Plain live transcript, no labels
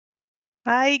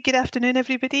Hi, good afternoon,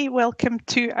 everybody. Welcome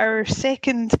to our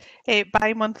second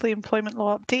bi-monthly employment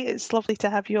law update. It's lovely to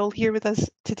have you all here with us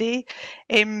today.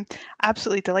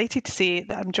 Absolutely delighted to say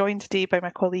that I'm joined today by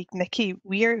my colleague Nikki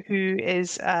Weir, who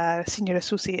is a senior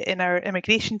associate in our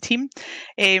immigration team.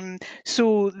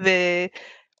 So the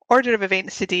order of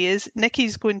events today is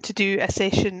Nikki's going to do a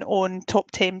session on top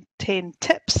 10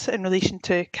 tips in relation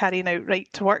to carrying out right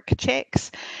to work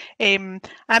checks. I'm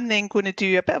then going to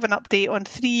do a bit of an update on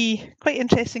three quite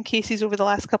interesting cases over the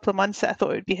last couple of months that I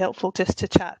thought it would be helpful just to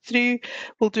chat through.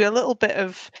 We'll do a little bit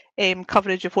of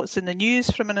coverage of what's in the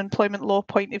news from an employment law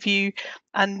point of view,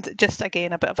 and just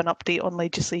again a bit of an update on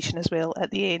legislation as well at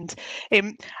the end.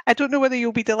 I don't know whether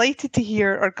you'll be delighted to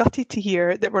hear or gutted to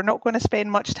hear that we're not going to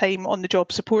spend much time on the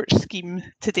job support scheme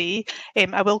today.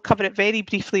 I will cover it very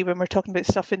briefly when we're talking about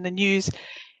stuff in the news.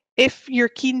 If you're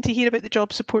keen to hear about the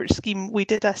job support scheme, we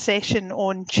did a session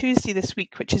on Tuesday this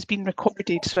week, which has been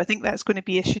recorded. So I think that's going to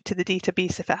be issued to the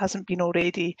database if it hasn't been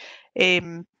already.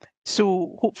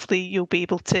 So hopefully you'll be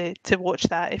able to watch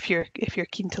that if you're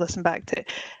keen to listen back to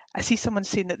it. I see someone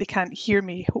saying that they can't hear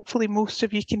me. Hopefully most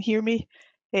of you can hear me.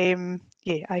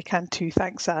 Yeah, I can too.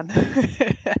 Thanks, Anne.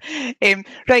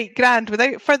 Right, grand.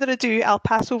 Without further ado, I'll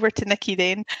pass over to Nikki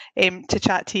then to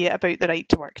chat to you about the right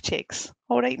to work checks.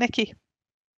 All right, Nikki.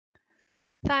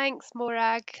 Thanks,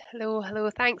 Morag. Hello,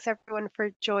 hello. Thanks everyone for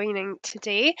joining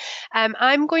today.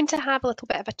 I'm going to have a little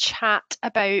bit of a chat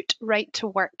about right to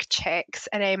work checks.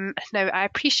 And now I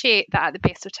appreciate that at the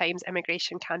best of times,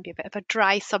 immigration can be a bit of a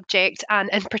dry subject,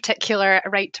 and in particular,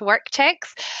 right to work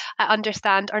checks, I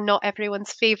understand, are not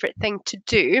everyone's favourite thing to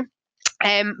do.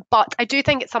 But I do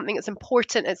think it's something that's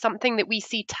important. It's something that we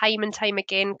see time and time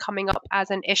again coming up as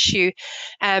an issue.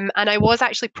 And I was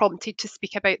actually prompted to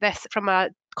speak about this from a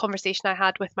conversation I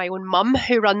had with my own mum,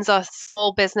 who runs a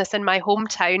small business in my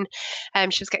hometown.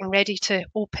 She was getting ready to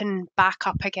open back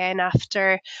up again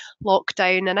after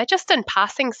lockdown. And I just in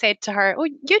passing said to her, "Oh,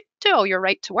 you do all your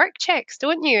right to work checks,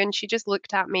 don't you?" And she just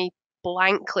looked at me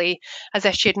blankly as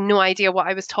if she had no idea what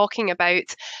I was talking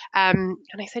about. And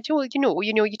I said, "Oh,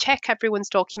 you check everyone's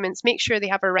documents, make sure they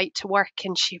have a right to work."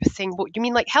 And she was saying, "What you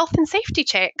mean, like health and safety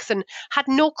checks?" And had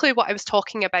no clue what I was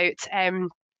talking about.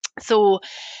 So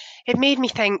it made me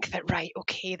think that, right,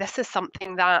 okay, this is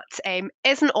something that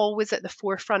isn't always at the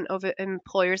forefront of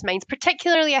employers' minds,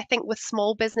 particularly I think with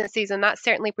small businesses, and that's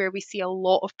certainly where we see a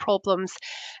lot of problems.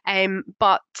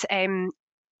 But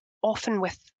often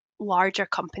with larger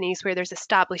companies where there's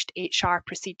established HR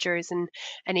procedures and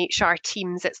HR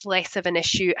teams, it's less of an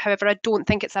issue. However, I don't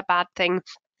think it's a bad thing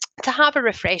to have a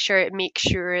refresher, make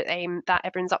sure that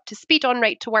everyone's up to speed on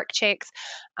right to work checks,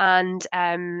 and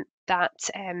that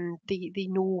they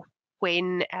know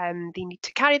when they need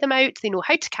to carry them out, they know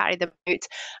how to carry them out,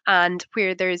 and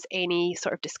where there's any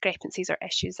sort of discrepancies or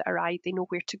issues that arise, they know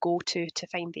where to go to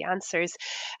find the answers.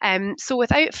 So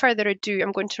without further ado,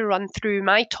 I'm going to run through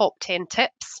my top 10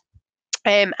 tips.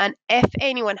 And if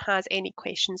anyone has any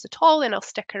questions at all, then I'll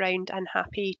stick around and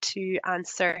happy to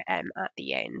answer at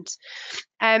the end.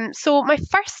 So my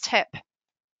first tip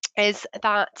is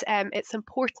that it's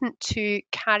important to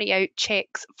carry out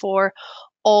checks for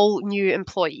all new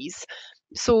employees.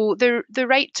 So the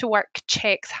right to work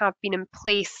checks have been in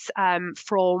place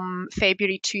from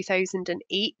February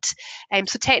 2008.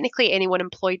 So technically, anyone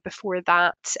employed before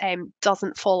that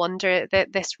doesn't fall under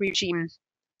this regime.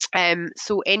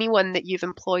 So anyone that you've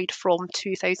employed from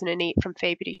 2008, from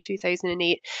February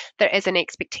 2008, there is an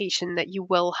expectation that you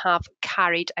will have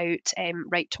carried out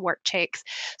right to work checks.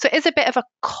 So it is a bit of a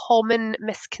common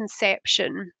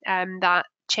misconception that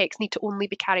checks need to only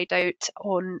be carried out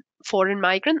on foreign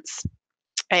migrants.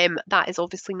 That is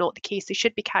obviously not the case. They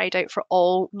should be carried out for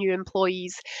all new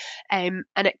employees. And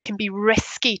it can be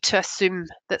risky to assume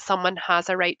that someone has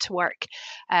a right to work.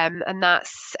 And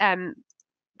that's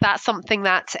something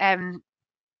that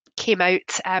came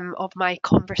out of my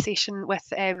conversation with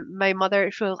my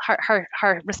mother.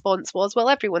 Her response was, "Well,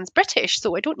 everyone's British,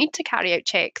 so I don't need to carry out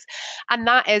checks," and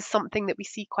that is something that we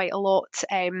see quite a lot.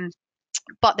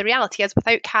 But the reality is,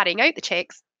 without carrying out the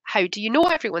checks, how do you know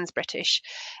everyone's British?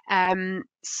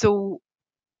 So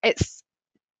it's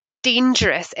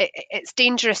dangerous. It's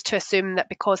dangerous to assume that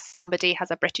because somebody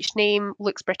has a British name,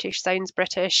 looks British, sounds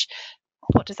British,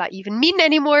 what does that even mean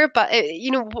anymore? But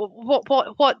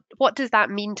what does that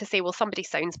mean to say? Well, somebody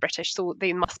sounds British, so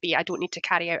they must be. I don't need to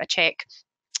carry out a check.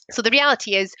 So the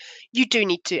reality is, you do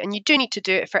need to, and you do need to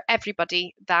do it for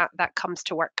everybody that comes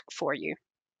to work for you.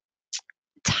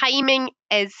 Timing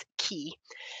is key.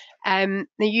 Now,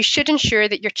 you should ensure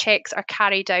that your checks are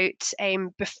carried out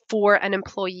before an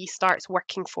employee starts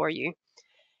working for you.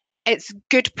 It's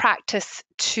good practice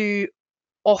to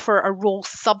offer a role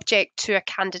subject to a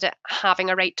candidate having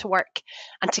a right to work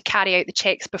and to carry out the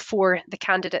checks before the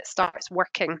candidate starts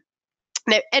working.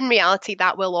 Now, in reality,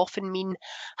 that will often mean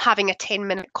having a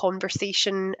 10-minute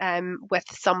conversation with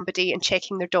somebody and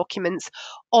checking their documents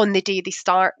on the day they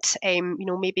start,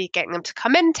 maybe getting them to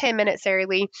come in 10 minutes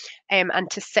early and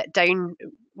to sit down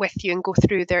with you and go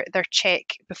through their check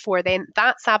before then.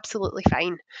 That's absolutely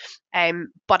fine,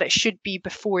 but it should be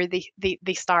before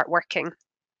they start working.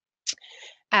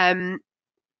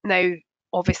 Now,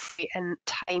 obviously, in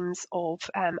times of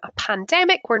a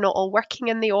pandemic, we're not all working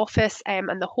in the office,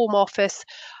 and the Home Office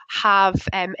have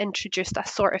introduced a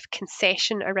sort of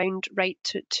concession around right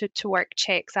to work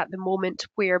checks at the moment,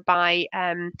 whereby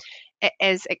it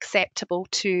is acceptable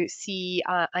to see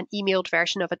an emailed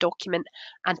version of a document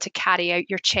and to carry out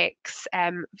your checks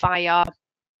via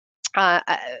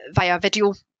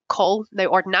video call. Now,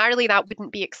 ordinarily, that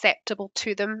wouldn't be acceptable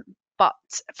to them, but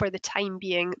for the time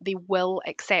being, they will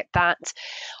accept that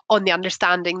on the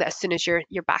understanding that as soon as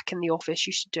you're back in the office,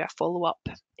 you should do a follow-up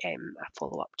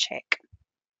check.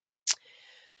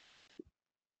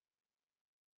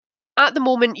 At the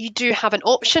moment, you do have an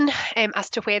option as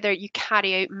to whether you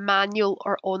carry out manual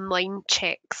or online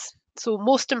checks. So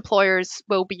most employers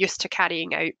will be used to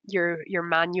carrying out your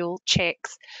manual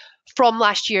checks. From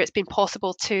last year, it's been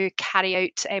possible to carry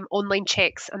out online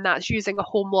checks, and that's using a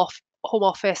Home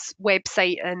Office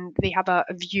website, and they have a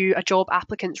view a job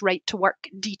applicant's right to work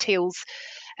details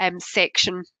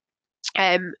section.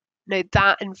 Now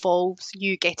that involves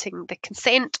you getting the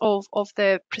consent of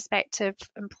the prospective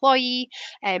employee,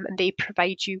 and they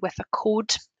provide you with a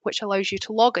code which allows you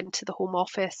to log into the Home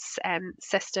Office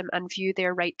system and view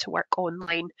their right to work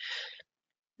online.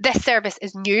 This service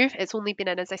is new. It's only been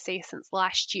in, as I say, since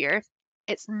last year.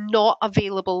 It's not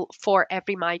available for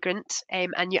every migrant,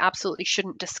 and you absolutely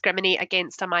shouldn't discriminate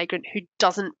against a migrant who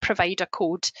doesn't provide a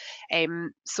code.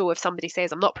 So if somebody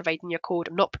says, I'm not providing you a code,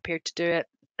 I'm not prepared to do it,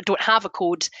 I don't have a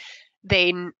code,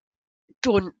 then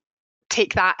don't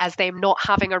take that as them not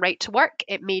having a right to work.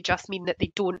 It may just mean that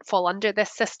they don't fall under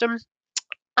this system.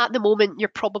 At the moment, you're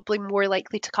probably more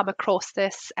likely to come across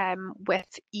this with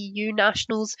EU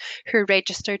nationals who are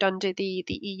registered under the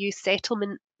EU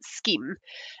settlement scheme,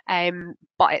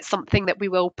 but it's something that we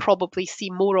will probably see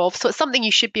more of. So it's something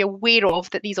you should be aware of,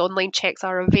 that these online checks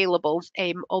are available,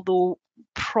 although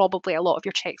probably a lot of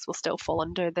your checks will still fall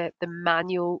under the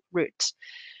manual route.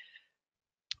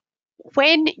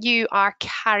 When you are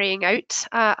carrying out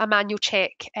a manual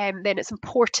check, then it's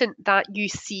important that you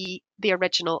see the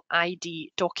original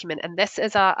ID document. And this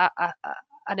is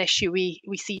an issue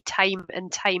we see time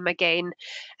and time again,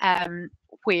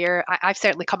 where I've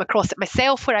certainly come across it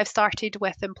myself, where I've started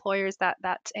with employers that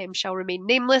shall remain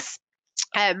nameless.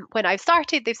 When I've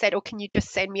started, they've said, oh, can you just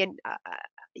send me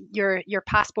your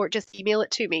passport, just email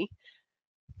it to me.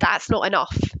 That's not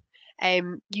enough.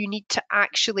 You need to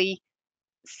actually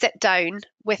sit down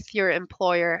with your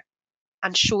employer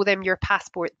and show them your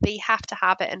passport. They have to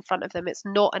have it in front of them. It's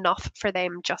not enough for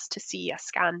them just to see a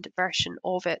scanned version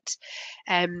of it.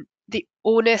 The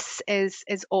onus is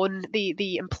on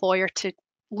the employer to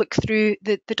look through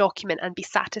the document and be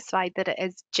satisfied that it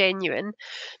is genuine.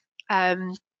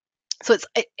 So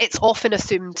it's often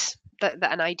assumed that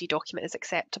an ID document is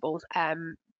acceptable,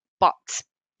 but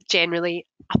generally,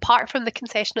 apart from the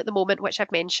concession at the moment, which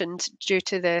I've mentioned due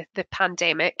to the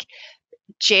pandemic,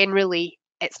 generally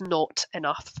it's not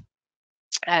enough.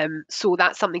 So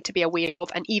that's something to be aware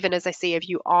of. And even, as I say, if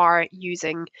you are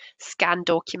using scanned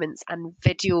documents and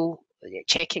video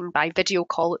checking by video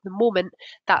call at the moment,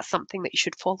 that's something that you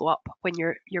should follow up when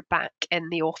you're back in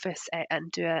the office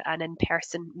and do an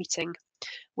in-person meeting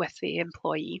with the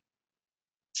employee.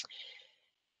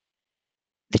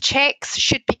 The checks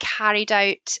should be carried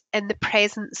out in the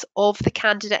presence of the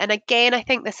candidate. And again, I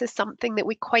think this is something that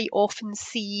we quite often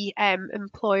see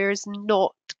employers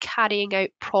not carrying out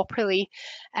properly.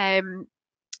 It's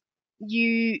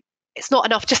not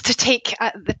enough just to take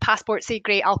the passport, say,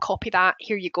 great, I'll copy that,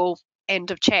 here you go, end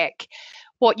of check.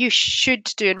 What you should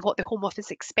do, and what the Home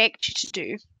Office expect you to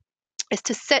do, is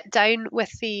to sit down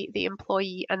with the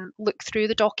employee and look through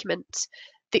the document.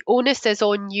 The onus is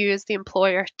on you as the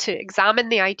employer to examine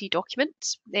the ID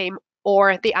document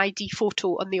or the ID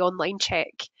photo on the online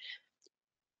check.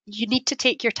 You need to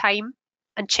take your time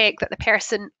and check that the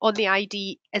person on the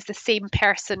ID is the same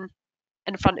person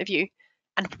in front of you.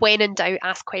 And when in doubt,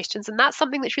 ask questions. And that's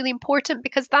something that's really important,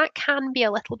 because that can be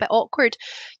a little bit awkward.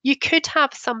 You could have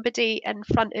somebody in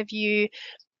front of you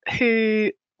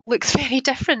who looks very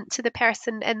different to the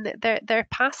person in their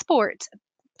passport.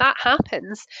 that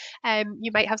happens.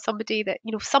 You might have somebody that,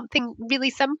 something really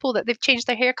simple, that they've changed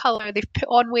their hair color, they've put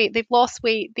on weight, they've lost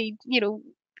weight, they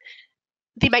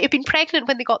might have been pregnant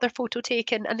when they got their photo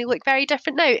taken and they look very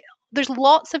different now. There's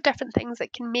lots of different things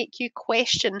that can make you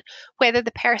question whether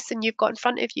the person you've got in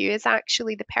front of you is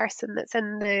actually the person that's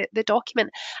in the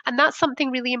document. And that's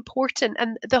something really important.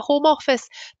 And the Home Office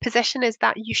position is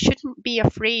that you shouldn't be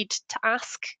afraid to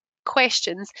ask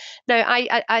questions. Now,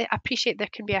 I appreciate there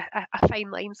can be a fine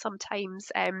line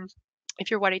sometimes. If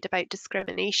you're worried about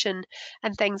discrimination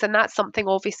and things, and that's something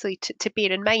obviously to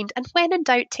bear in mind. And when in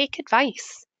doubt, take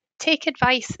advice. Take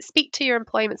advice, speak to your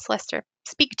employment solicitor,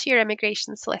 speak to your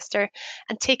immigration solicitor,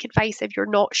 and take advice if you're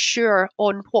not sure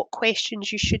on what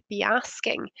questions you should be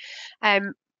asking.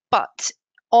 But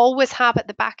always have at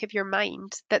the back of your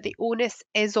mind that the onus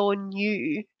is on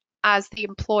you as the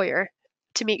employer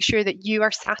to make sure that you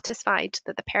are satisfied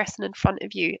that the person in front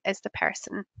of you is the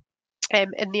person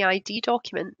in the ID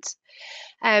document.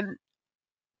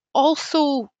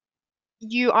 Also,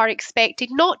 you are expected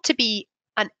not to be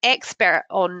an expert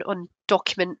on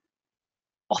document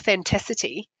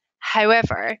authenticity.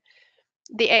 However,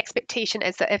 the expectation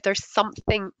is that if there's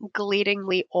something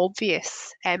glaringly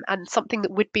obvious and something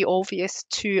that would be obvious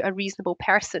to a reasonable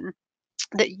person,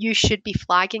 that you should be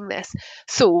flagging this.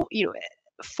 So,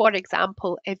 for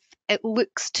example, if it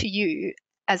looks to you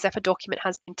as if a document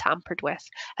has been tampered with,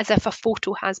 as if a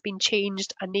photo has been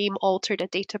changed, a name altered, a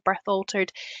date of birth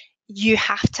altered, you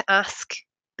have to ask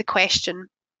the question.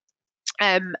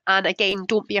 And again,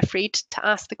 don't be afraid to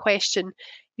ask the question.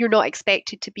 You're not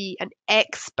expected to be an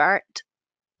expert,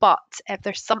 but if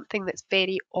there's something that's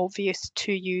very obvious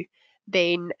to you,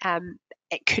 then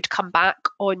it could come back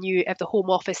on you if the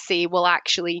Home Office say, well,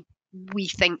 actually, we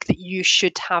think that you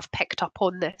should have picked up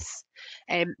on this.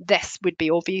 This would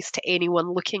be obvious to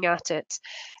anyone looking at it.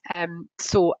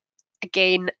 So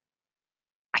again,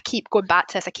 I keep going back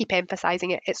to this, I keep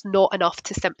emphasising it. It's not enough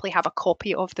to simply have a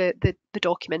copy of the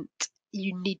document.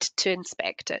 You need to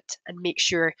inspect it and make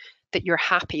sure that you're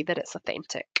happy that it's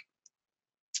authentic.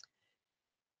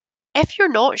 If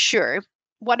you're not sure,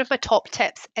 one of my top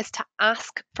tips is to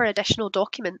ask for additional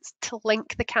documents to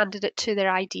link the candidate to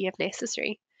their ID if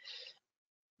necessary.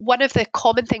 One of the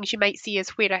common things you might see is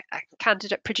where a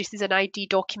candidate produces an ID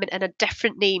document in a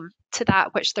different name to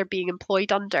that which they're being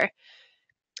employed under.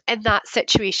 In that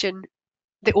situation,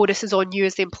 the onus is on you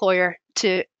as the employer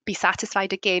to be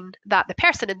satisfied again that the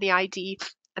person in the ID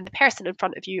and the person in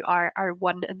front of you are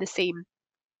one and the same.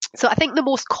 So I think the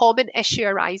most common issue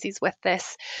arises with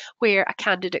this where a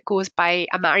candidate goes by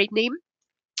a married name.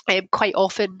 Quite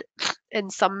often in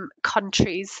some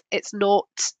countries, it's not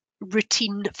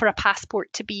routine for a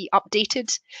passport to be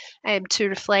updated to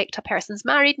reflect a person's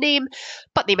married name,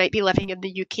 but they might be living in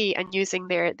the UK and using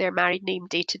their married name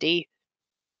day to day.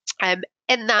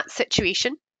 In that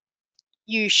situation,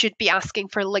 you should be asking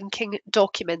for linking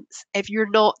documents if you're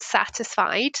not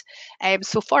satisfied.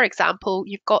 So for example,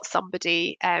 you've got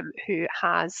somebody who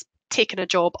has taken a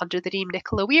job under the name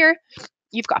Nicola Weir.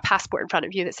 You've got a passport in front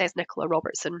of you that says Nicola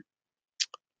Robertson.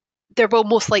 There will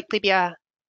most likely be a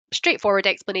straightforward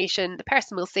explanation. The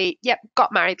person will say, yep,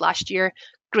 got married last year.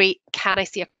 Great, can I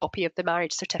see a copy of the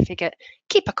marriage certificate?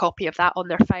 Keep a copy of that on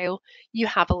their file. You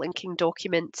have a linking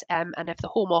document, and if the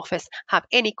Home Office have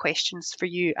any questions for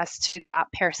you as to that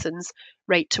person's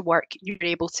right to work, you're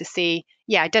able to say,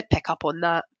 yeah, I did pick up on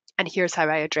that, and here's how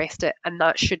I addressed it, and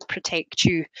that should protect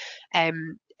you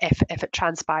if it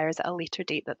transpires at a later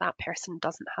date that that person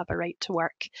doesn't have a right to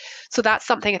work. So that's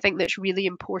something I think that's really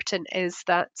important, is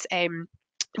that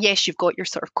yes, you've got your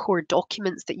sort of core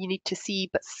documents that you need to see,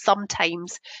 but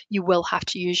sometimes you will have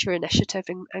to use your initiative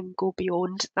and go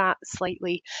beyond that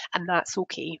slightly, and that's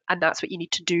okay. And that's what you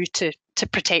need to do to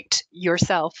protect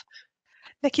yourself.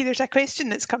 Nikki, there's a question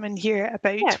that's come in here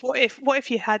about what if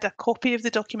you had a copy of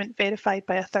the document verified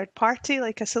by a third party,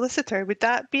 like a solicitor? Would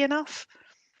that be enough?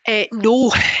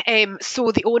 No.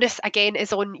 So the onus again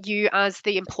is on you as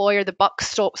the employer. The buck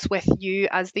stops with you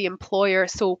as the employer.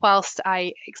 So whilst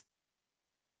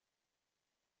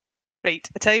Right,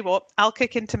 I tell you what, I'll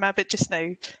kick into my bit just now,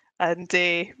 and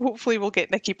hopefully we'll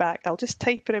get Nikki back. I'll just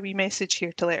type her a wee message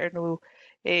here to let her know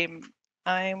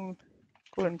I'm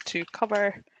going to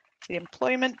cover the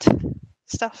employment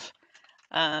stuff,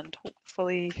 and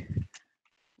hopefully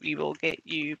we will get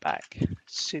you back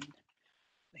soon,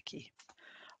 Nikki.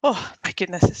 Oh my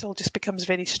goodness, this all just becomes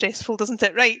very stressful, doesn't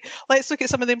it? Right, let's look at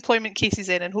some of the employment cases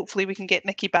then, and hopefully we can get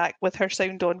Nikki back with her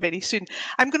sound on very soon.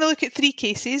 I'm going to look at 3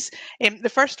 cases. The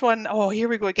first one, oh, here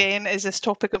we go again, is this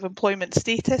topic of employment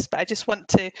status, but I just want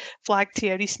to flag to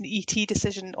you a recent ET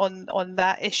decision on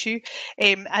that issue.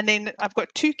 And then I've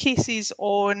got 2 cases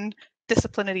on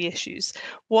disciplinary issues.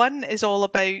 One is all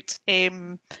about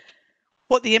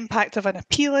what the impact of an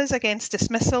appeal is against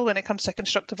dismissal when it comes to a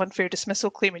constructive unfair dismissal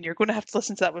claim, and you're going to have to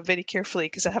listen to that one very carefully,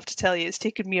 because I have to tell you it's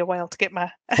taken me a while to get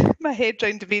my my head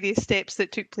around the various steps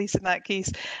that took place in that case.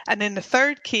 And then the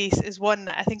third case is one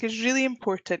that I think is really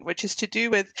important, which is to do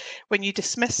with when you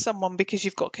dismiss someone because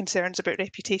you've got concerns about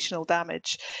reputational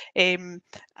damage. And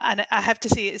I have to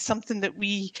say it's something that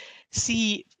we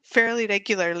see fairly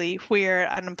regularly, where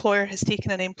an employer has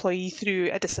taken an employee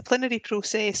through a disciplinary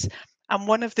process, and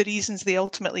one of the reasons they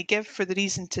ultimately give for the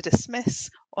reason to dismiss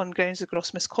on grounds of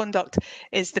gross misconduct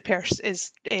is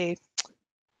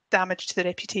damage to the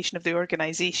reputation of the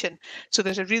organisation. So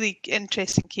there's a really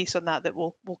interesting case on that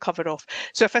we'll cover off.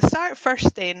 So if I start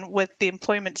first then with the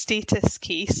employment status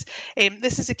case,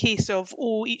 this is a case of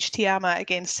Ichitiyama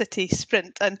against City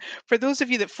Sprint. And for those of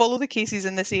you that follow the cases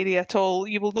in this area at all,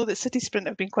 you will know that City Sprint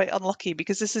have been quite unlucky,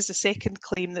 because this is the second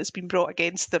claim that's been brought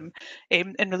against them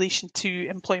in relation to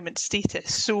employment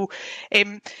status. So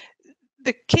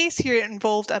the case here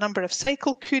involved a number of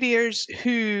cycle couriers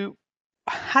who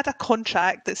had a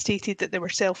contract that stated that they were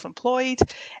self-employed,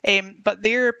 but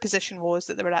their position was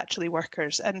that they were actually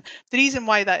workers. And the reason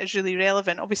why that is really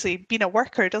relevant, obviously being a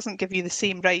worker doesn't give you the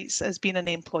same rights as being an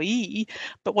employee,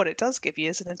 but what it does give you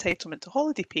is an entitlement to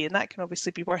holiday pay, and that can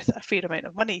obviously be worth a fair amount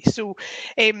of money. So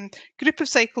group of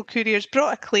cycle couriers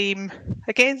brought a claim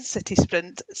against City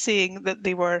Sprint saying that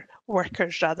they were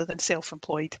workers rather than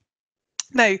self-employed.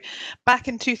 Now, back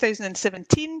in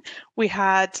 2017, we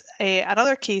had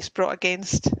another case brought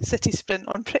against City Sprint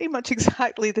on pretty much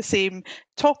exactly the same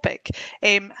topic.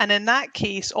 And in that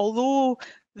case, although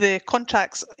the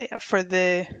contracts for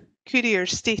the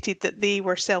couriers stated that they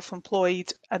were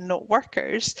self-employed and not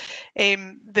workers,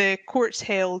 the courts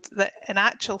held that in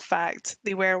actual fact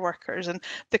they were workers. And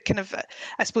the kind of,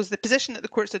 I suppose, the position that the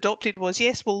courts adopted was,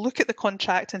 yes, we'll look at the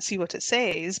contract and see what it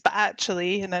says, but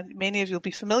actually, and many of you will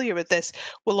be familiar with this,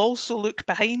 we'll also look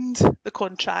behind the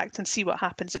contract and see what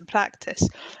happens in practice.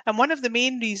 And one of the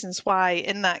main reasons why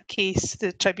in that case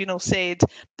the tribunal said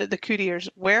that the couriers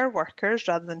were workers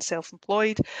rather than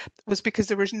self-employed was because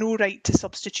there was no right to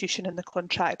substitution in the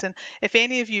contract. And if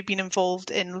any of you have been involved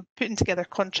in putting together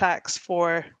contracts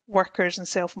for workers and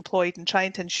self-employed and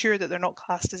trying to ensure that they're not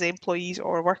classed as employees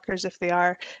or workers if they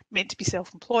are meant to be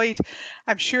self-employed,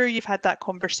 I'm sure you've had that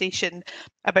conversation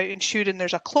about ensuring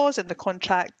there's a clause in the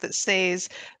contract that says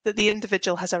that the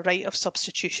individual has a right of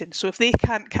substitution. So if they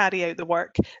can't carry out the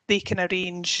work, they can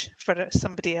arrange for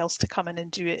somebody else to come in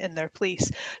and do it in their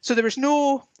place. So there was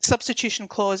no substitution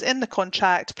clause in the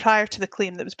contract prior to the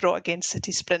claim that was brought against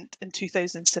City Sprint in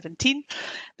 2017.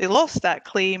 They lost that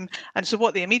claim, and so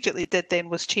what they immediately did then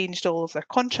was changed all of their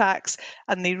contracts,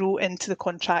 and they wrote into the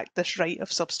contract this right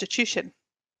of substitution.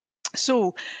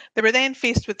 So they were then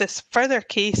faced with this further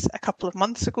case a couple of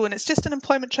months ago, and it's just an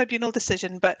employment tribunal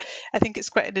decision, but I think it's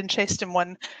quite an interesting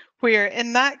one, where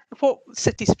in that, what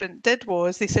City Sprint did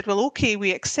was they said, well, okay,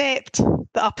 we accept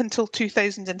that up until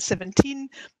 2017,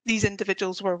 these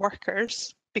individuals were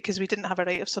workers because we didn't have a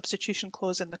right of substitution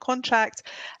clause in the contract.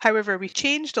 However, we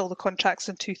changed all the contracts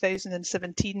in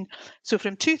 2017. So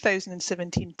from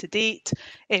 2017 to date,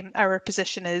 our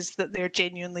position is that they're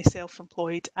genuinely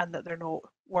self-employed and that they're not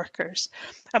workers.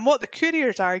 And what the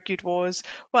couriers argued was,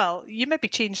 well, you maybe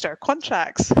changed our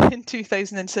contracts in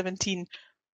 2017,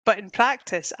 but in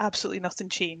practice, absolutely nothing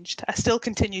changed. I still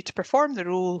continue to perform the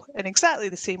role in exactly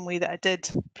the same way that I did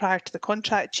prior to the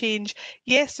contract change.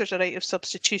 Yes, there's a right of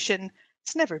substitution.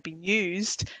 It's never been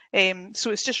used, so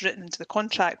it's just written into the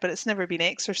contract, but it's never been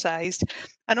exercised.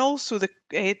 And also the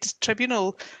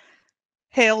tribunal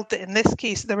held that in this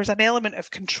case there was an element of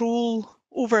control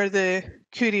over the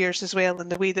couriers as well in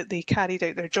the way that they carried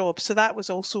out their jobs. So that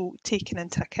was also taken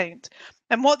into account.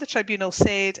 And what the tribunal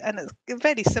said, and it's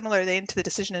very similar then to the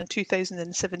decision in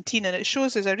 2017, and it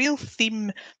shows there's a real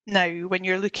theme now when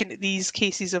you're looking at these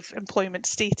cases of employment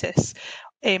status,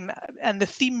 and the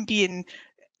theme being,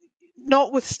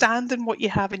 notwithstanding what you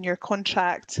have in your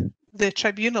contract, the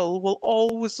tribunal will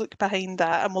always look behind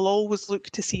that and will always look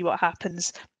to see what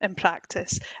happens in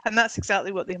practice. And that's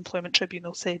exactly what the employment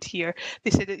tribunal said here. They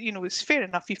said, it's fair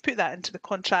enough, you've put that into the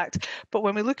contract, but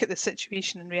when we look at the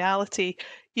situation in reality,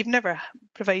 you've never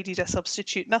provided a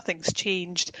substitute, nothing's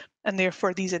changed, and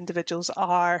therefore these individuals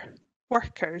are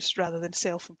workers rather than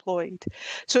self-employed.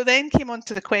 So it then came on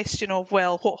to the question of,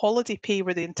 well, what holiday pay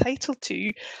were they entitled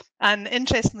to? And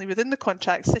interestingly, within the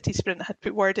contract, CitySprint had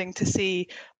put wording to say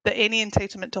that any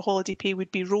entitlement to holiday pay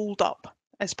would be rolled up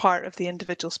as part of the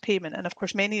individual's payment. And of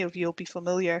course, many of you will be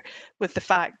familiar with the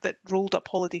fact that rolled up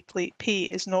holiday pay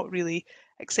is not really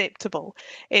acceptable.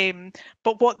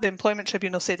 But what the Employment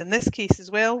Tribunal said in this case as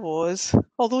well was,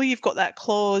 although you've got that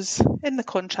clause in the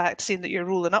contract saying that you're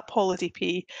rolling up holiday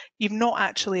pay, you've not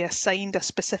actually assigned a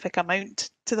specific amount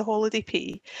to the holiday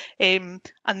pay, and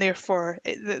therefore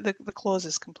the clause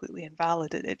is completely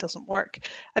invalid. It doesn't work.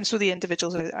 And so the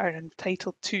individuals are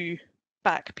entitled to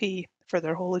back pay for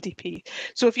their holiday pay.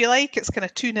 So if you like, it's kind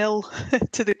of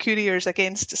 2-0 to the couriers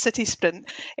against CitySprint,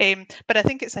 but I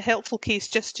think it's a helpful case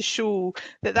just to show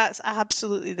that that's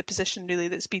absolutely the position really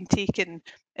that's been taken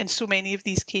in so many of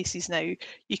these cases now.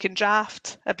 You can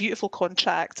draft a beautiful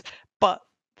contract, but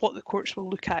what the courts will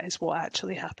look at is what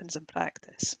actually happens in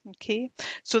practice. Okay,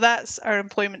 so that's our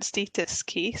employment status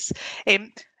case.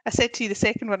 I said to you the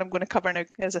second one I'm going to cover now,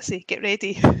 as I say, get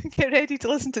ready, get ready to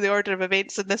listen to the order of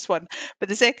events in this one. But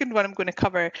the second one I'm going to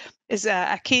cover is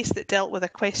a case that dealt with a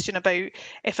question about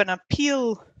if an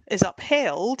appeal is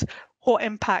upheld, what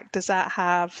impact does that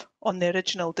have on the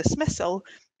original dismissal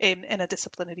in a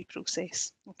disciplinary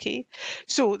process? Okay,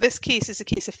 so this case is a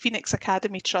case of Phoenix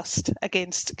Academy Trust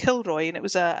against Kilroy, and it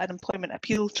was an Employment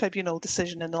Appeal Tribunal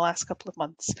decision in the last couple of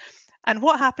months. And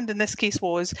what happened in this case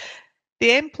was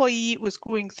the employee was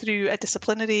going through a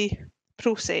disciplinary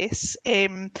process,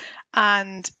 and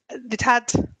they'd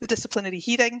had the disciplinary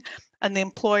hearing, and the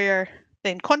employer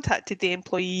then contacted the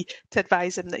employee to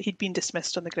advise him that he'd been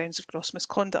dismissed on the grounds of gross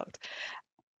misconduct.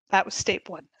 That was step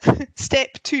one. Step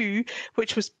two,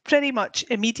 which was pretty much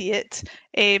immediate,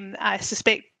 I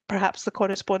suspect perhaps the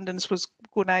correspondence was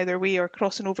going either way or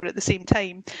crossing over at the same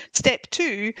time. Step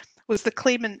two was the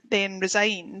claimant then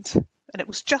resigned, and it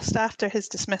was just after his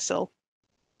dismissal.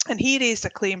 And he raised a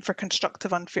claim for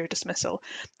constructive unfair dismissal.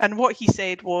 And what he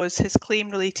said was his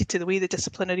claim related to the way the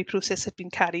disciplinary process had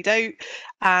been carried out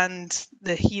and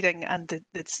the hearing, and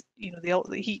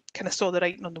he kind of saw the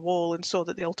writing on the wall and saw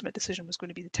that the ultimate decision was going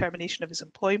to be the termination of his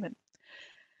employment.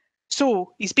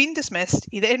 So he's been dismissed,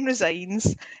 he then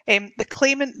resigns. The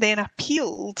claimant then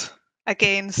appealed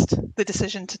against the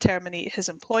decision to terminate his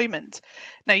employment.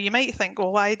 Now you might think,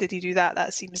 well, why did he do that?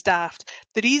 That seems daft.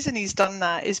 The reason he's done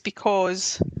that is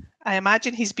because I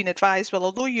imagine he's been advised, well,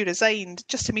 although you resigned,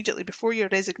 just immediately before your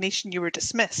resignation, you were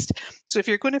dismissed. So if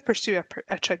you're going to pursue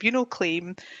a tribunal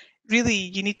claim, really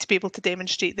you need to be able to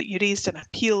demonstrate that you raised an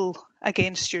appeal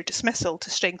against your dismissal to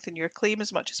strengthen your claim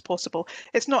as much as possible.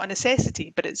 It's not a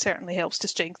necessity, but it certainly helps to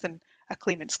strengthen a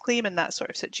claimant's claim in that sort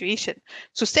of situation.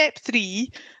 So step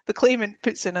three, the claimant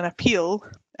puts in an appeal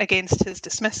against his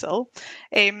dismissal.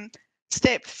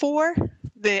 Step four,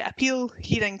 the appeal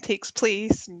hearing takes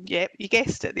place, and yep, you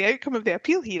guessed it, the outcome of the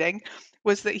appeal hearing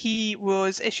was that he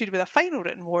was issued with a final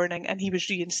written warning and he was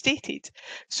reinstated.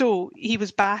 So he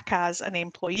was back as an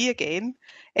employee again.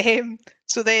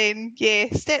 So then,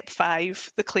 step five,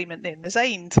 the claimant then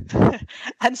resigned.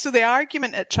 And so the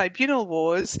argument at tribunal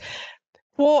was,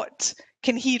 what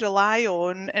can he rely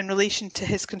on in relation to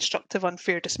his constructive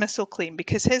unfair dismissal claim?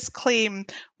 Because his claim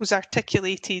was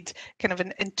articulated kind of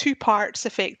in two parts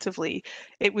effectively.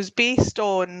 It was based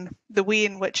on the way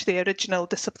in which the original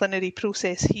disciplinary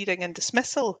process hearing and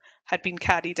dismissal had been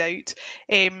carried out.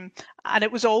 And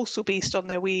it was also based on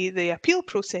the way the appeal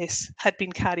process had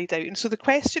been carried out. And so the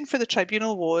question for the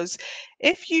tribunal was,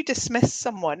 if you dismiss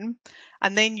someone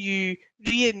and then you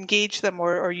re-engage them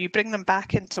or you bring them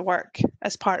back into work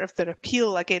as part of their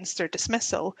appeal against their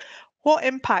dismissal, what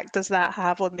impact does that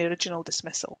have on the original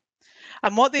dismissal?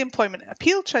 And what the Employment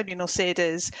Appeal Tribunal said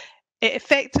is, it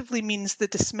effectively means the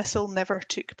dismissal never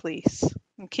took place.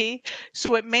 Okay,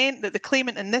 so it meant that the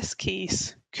claimant in this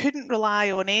case couldn't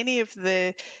rely on any of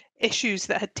the issues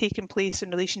that had taken place in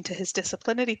relation to his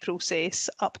disciplinary process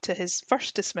up to his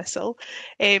first dismissal,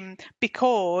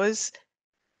 because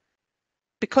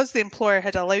the employer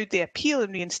had allowed the appeal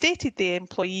and reinstated the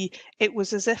employee, it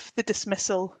was as if the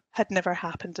dismissal had never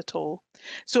happened at all.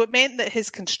 So it meant that his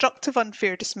constructive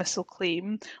unfair dismissal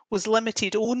claim was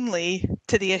limited only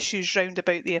to the issues round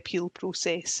about the appeal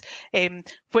process,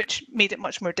 which made it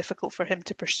much more difficult for him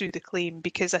to pursue the claim,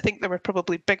 because I think there were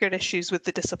probably bigger issues with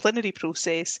the disciplinary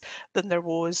process than there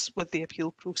was with the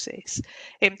appeal process.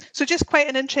 So just quite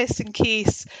an interesting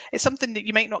case. It's something that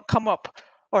you might not come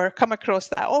across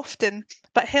that often,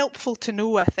 but helpful to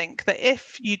know, I think, that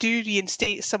if you do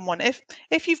reinstate someone,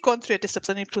 if you've gone through a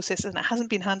disciplinary process and it hasn't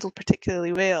been handled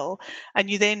particularly well, and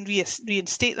you then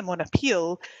reinstate them on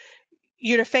appeal,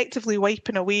 you're effectively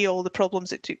wiping away all the problems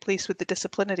that took place with the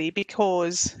disciplinary,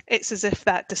 because it's as if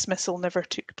that dismissal never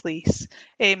took place.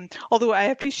 Although I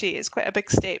appreciate it's quite a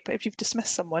big step if you've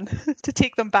dismissed someone to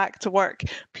take them back to work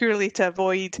purely to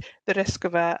avoid the risk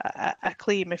of a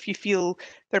claim if you feel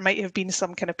there might have been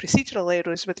some kind of procedural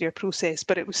errors with your process,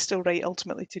 but it was still right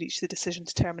ultimately to reach the decision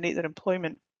to terminate their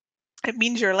employment. It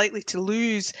means you're likely to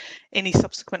lose any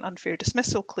subsequent unfair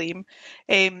dismissal claim,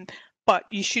 but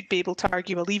you should be able to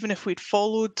argue, well, even if we'd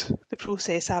followed the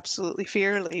process absolutely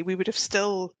fairly, we would have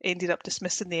still ended up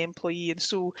dismissing the employee, and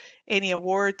so any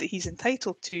award that he's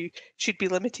entitled to should be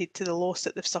limited to the loss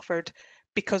that they've suffered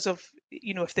because of,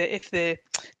 if the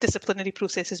disciplinary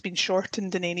process has been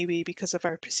shortened in any way because of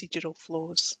our procedural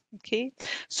flaws. Okay,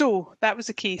 so that was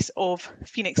the case of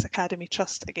Phoenix Academy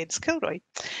Trust against Kilroy.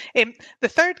 The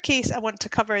third case I want to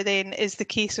cover then is the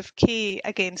case of K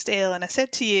against L, and I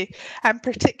said to you I'm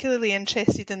particularly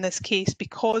interested in this case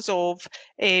because of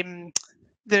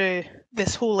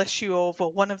this whole issue of,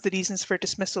 well, one of the reasons for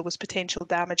dismissal was potential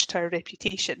damage to our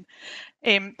reputation.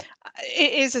 It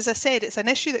is, as I said, it's an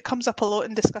issue that comes up a lot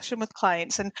in discussion with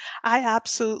clients, and I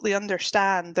absolutely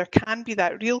understand there can be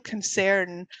that real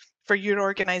concern for your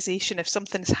organisation if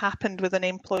something's happened with an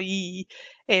employee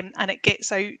and it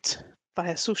gets out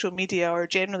via social media or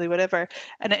generally whatever,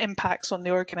 and it impacts on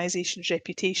the organisation's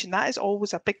reputation. That is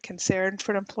always a big concern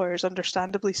for employers,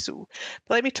 understandably so.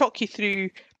 But let me talk you through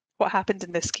what happened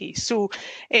in this case. So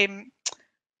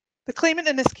the claimant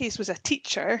in this case was a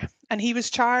teacher, and he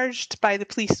was charged by the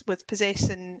police with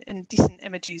possessing indecent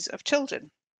images of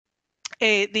children.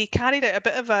 They carried out a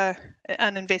bit of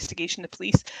an investigation, the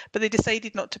police, but they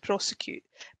decided not to prosecute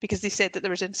because they said that there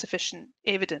was insufficient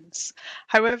evidence.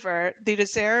 However, they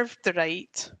reserved the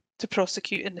right to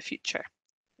prosecute in the future,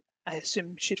 I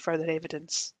assume should further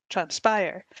evidence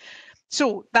transpire.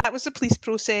 So that was the police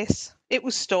process. It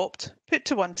was stopped, put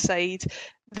to one side.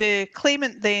 The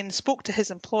claimant then spoke to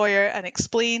his employer and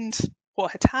explained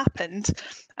what had happened,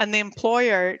 and the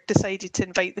employer decided to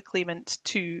invite the claimant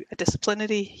to a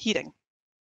disciplinary hearing.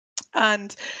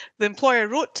 And the employer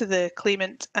wrote to the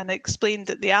claimant and explained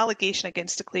that the allegation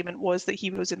against the claimant was that he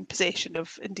was in possession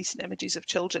of indecent images of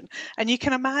children. And you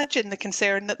can imagine the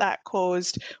concern that that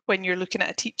caused when you're looking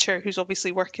at a teacher who's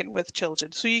obviously working with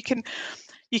children. So you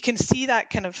can see that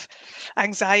kind of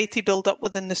anxiety build up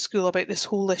within the school about this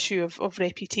whole issue of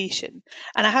reputation.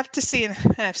 And I have to say, and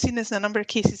I've seen this in a number of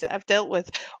cases that I've dealt with,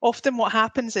 often what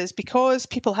happens is because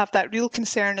people have that real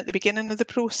concern at the beginning of the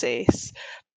process,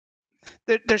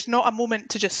 there's not a moment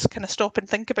to just kind of stop and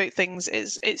think about things.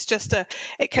 It's just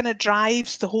it kind of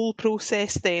drives the whole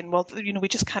process then. Well, we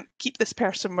just can't keep this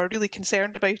person, we're really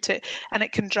concerned about it, and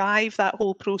it can drive that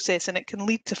whole process, and it can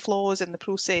lead to flaws in the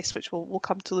process, which we'll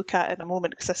come to look at in a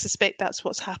moment, because I suspect that's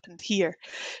what's happened here.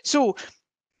 So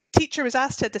teacher was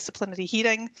asked to a disciplinary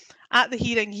hearing. At the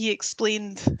hearing, he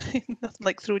explained, nothing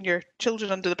like throwing your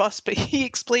children under the bus, but he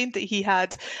explained that he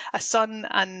had a son,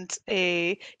 and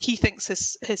he thinks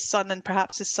his son and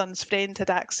perhaps his son's friend had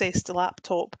accessed the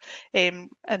laptop, and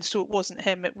so it wasn't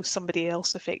him, it was somebody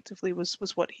else, effectively, was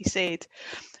what he said.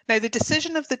 Now, the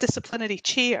decision of the disciplinary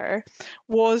chair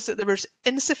was that there was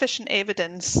insufficient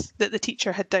evidence that the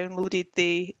teacher had downloaded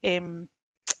the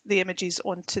images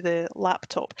onto the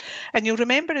laptop. And you'll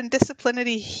remember in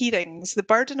disciplinary hearings, the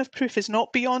burden of proof is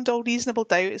not beyond all reasonable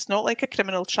doubt. It's not like a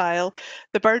criminal trial.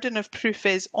 The burden of proof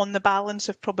is on the balance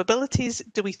of probabilities.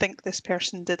 Do we think this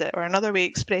person did it? Or another way of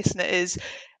expressing it is,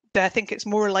 I think it's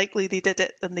more likely they did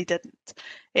it than they didn't.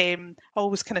 I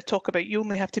always kind of talk about you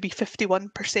only have to be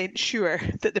 51% sure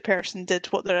that the person did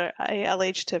what they're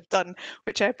alleged to have done,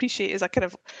 which I appreciate is a kind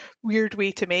of weird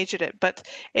way to measure it. But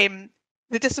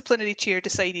the disciplinary chair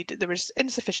decided there was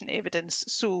insufficient evidence,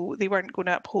 so they weren't going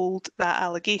to uphold that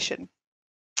allegation.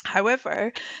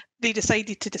 However, they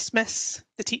decided to dismiss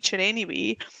the teacher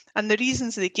anyway, and the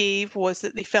reasons they gave was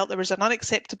that they felt there was an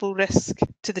unacceptable risk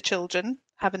to the children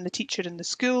having the teacher in the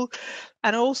school,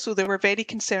 and also they were very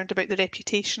concerned about the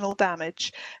reputational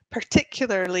damage,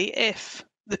 particularly if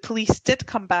the police did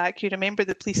come back. You remember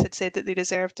the police had said that they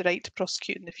reserved the right to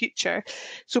prosecute in the future.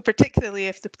 So particularly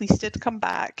if the police did come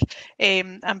back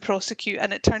and prosecute,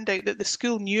 and it turned out that the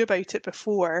school knew about it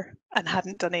before and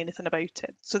hadn't done anything about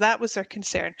it. So that was their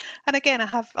concern. And again, I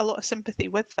have a lot of sympathy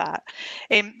with that.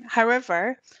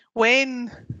 However,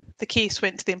 when the case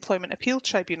went to the Employment Appeal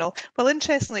Tribunal, well,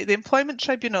 interestingly, the Employment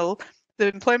Tribunal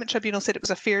said it was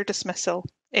a fair dismissal,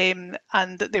 and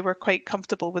that they were quite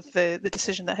comfortable with the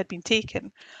decision that had been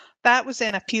taken. That was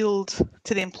then appealed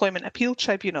to the Employment Appeal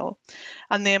Tribunal,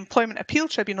 and the Employment Appeal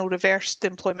Tribunal reversed the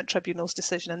Employment Tribunal's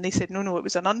decision, and they said, no, it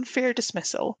was an unfair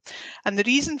dismissal. And the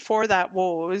reason for that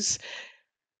was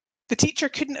The teacher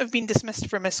couldn't have been dismissed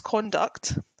for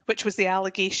misconduct, which was the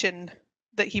allegation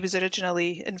that he was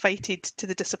originally invited to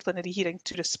the disciplinary hearing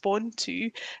to respond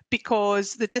to,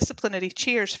 because the disciplinary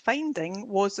chair's finding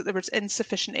was that there was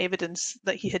insufficient evidence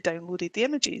that he had downloaded the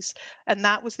images. And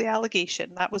that was the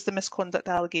allegation, that was the misconduct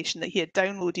allegation, that he had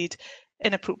downloaded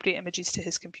inappropriate images to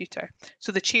his computer.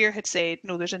 So the chair had said,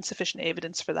 no, there's insufficient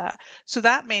evidence for that. So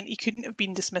that meant he couldn't have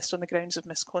been dismissed on the grounds of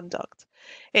misconduct.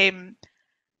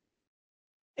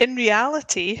 In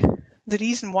reality, the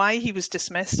reason why he was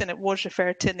dismissed, and it was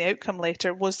referred to in the outcome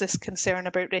letter, was this concern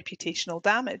about reputational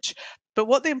damage. But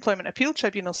what the Employment Appeal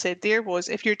Tribunal said there was,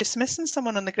 if you're dismissing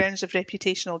someone on the grounds of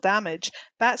reputational damage,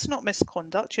 that's not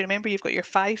misconduct. You remember, you've got your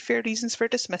 5 fair reasons for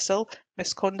dismissal: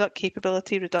 misconduct,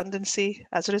 capability, redundancy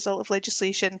as a result of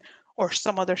legislation, or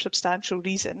some other substantial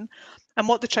reason. And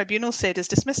what the tribunal said is,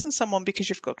 dismissing someone because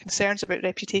you've got concerns about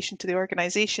reputation to the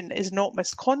organisation is not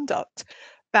misconduct.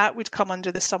 That would come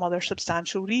under the some other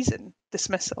substantial reason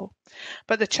dismissal.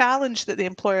 But the challenge that the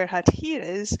employer had here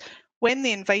is, when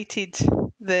they invited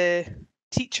the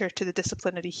teacher to the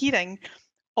disciplinary hearing,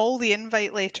 all the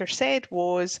invite letter said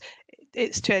was,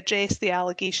 it's to address the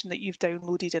allegation that you've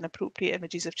downloaded inappropriate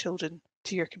images of children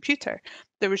to your computer.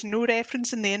 There was no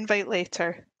reference in the invite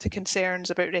letter to concerns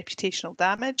about reputational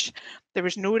damage. There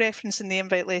was no reference in the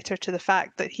invite letter to the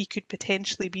fact that he could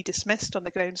potentially be dismissed on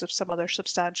the grounds of some other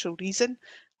substantial reason.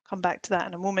 I'll come back to that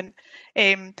in a moment.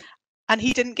 And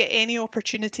he didn't get any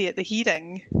opportunity at the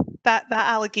hearing. That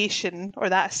allegation, or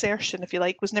that assertion, if you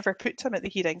like, was never put to him at the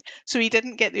hearing. So he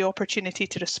didn't get the opportunity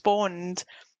to respond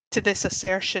to this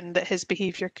assertion that his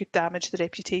behaviour could damage the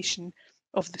reputation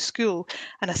of the school.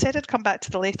 And I said I'd come back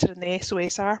to the letter and the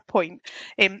SOSR point.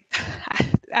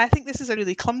 I think this is a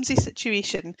really clumsy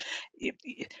situation.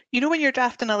 You know, when you're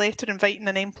drafting a letter inviting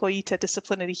an employee to a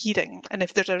disciplinary hearing, and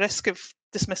if there's a risk of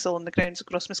dismissal on the grounds of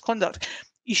gross misconduct,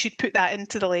 you should put that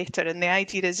into the letter. And the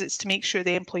idea is, it's to make sure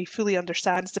the employee fully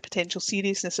understands the potential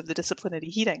seriousness of the disciplinary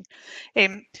hearing.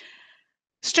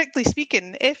 Strictly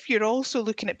speaking, if you're also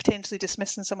looking at potentially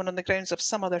dismissing someone on the grounds of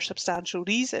some other substantial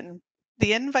reason,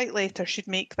 the invite letter should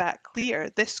make that clear.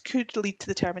 This could lead to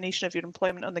the termination of your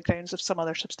employment on the grounds of some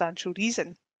other substantial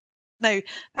reason. Now,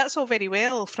 that's all very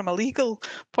well from a legal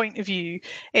point of view,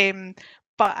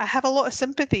 but I have a lot of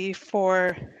sympathy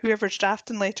for whoever's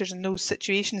drafting letters in those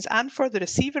situations, and for the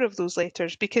receiver of those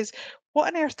letters, because what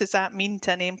on earth does that mean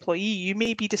to an employee? You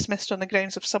may be dismissed on the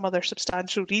grounds of some other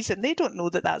substantial reason. They don't know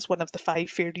that that's one of the 5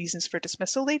 fair reasons for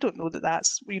dismissal. They don't know that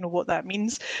that's, you know, what that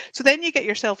means. So then you get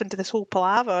yourself into this whole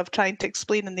palaver of trying to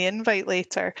explain in the invite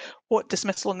letter what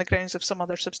dismissal on the grounds of some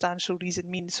other substantial reason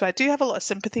means. So I do have a lot of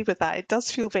sympathy with that. It does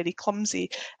feel very clumsy.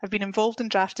 I've been involved in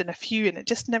drafting a few, and it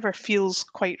just never feels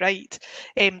quite right.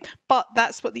 But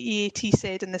that's what the EAT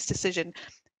said in this decision.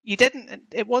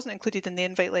 It wasn't included in the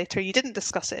invite letter, you didn't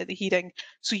discuss it at the hearing,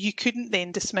 so you couldn't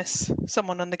then dismiss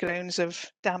someone on the grounds of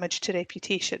damage to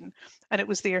reputation, and it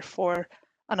was therefore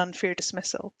an unfair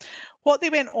dismissal. What they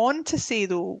went on to say,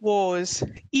 though, was,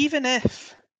 even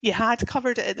if you had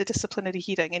covered it at the disciplinary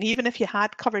hearing, and even if you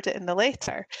had covered it in the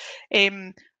letter,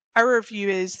 our view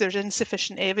is there's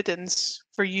insufficient evidence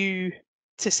for you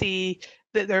to say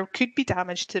that there could be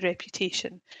damage to the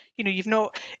reputation. You know, you've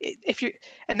not, if you,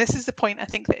 and this is the point I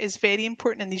think that is very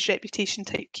important in these reputation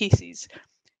type cases,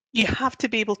 you have to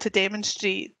be able to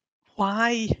demonstrate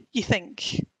why you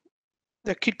think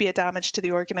there could be a damage to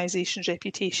the organisation's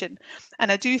reputation.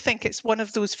 And I do think it's one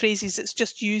of those phrases that's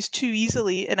just used too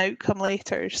easily in outcome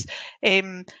letters.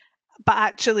 But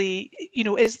actually, you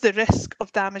know, is the risk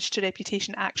of damage to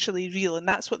reputation actually real? And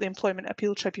that's what the Employment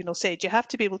Appeal Tribunal said. You have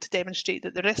to be able to demonstrate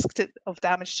that the risk of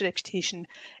damage to reputation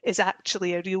is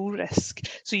actually a real risk.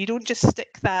 So you don't just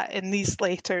stick that in these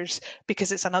letters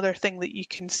because it's another thing that you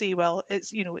can say, well,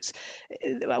 it's, you know, it's,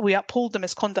 we uphold the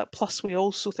misconduct, plus we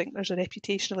also think there's a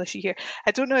reputational issue here.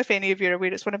 I don't know if any of you are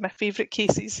aware, it's one of my favourite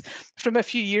cases from a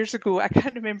few years ago. I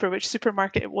can't remember which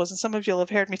supermarket it was, and some of you will have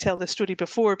heard me tell this story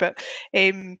before, but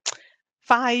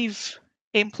 5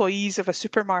 employees of a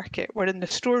supermarket were in the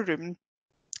storeroom,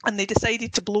 and they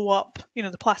decided to blow up, you know,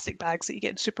 the plastic bags that you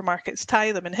get in supermarkets,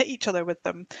 tie them and hit each other with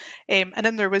them. And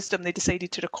in their wisdom, they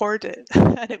decided to record it.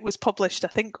 And it was published, I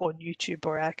think, on YouTube,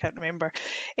 or I can't remember.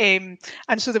 And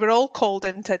so they were all called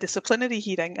into a disciplinary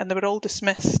hearing, and they were all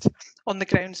dismissed on the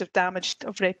grounds of damage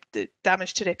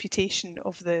to reputation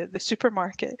of the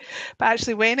supermarket. But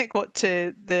actually, when it got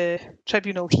to the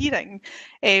tribunal hearing,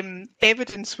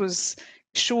 evidence was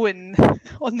shown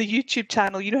on the YouTube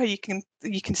channel. You know how you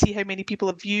can see how many people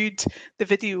have viewed the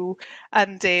video,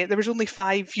 and there was only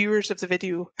 5 viewers of the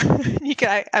video.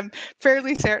 I'm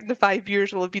fairly certain the 5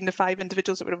 viewers will have been the 5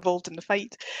 individuals that were involved in the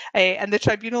fight. And the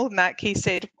tribunal in that case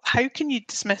said, how can you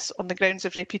dismiss on the grounds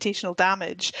of reputational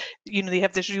damage? You know, they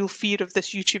have this real fear of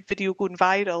this YouTube video going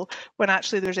viral, when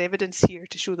actually there's evidence here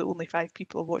to show that only 5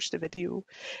 people have watched the video.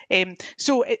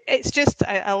 So it's just,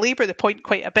 I labour the point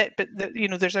quite a bit, but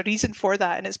there's a reason for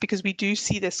that, and it's because we do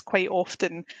see this quite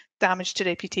often. Damage to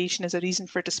reputation as a reason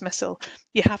for dismissal.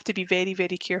 You have to be very,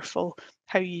 very careful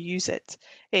how you use it.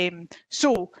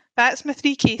 So that's my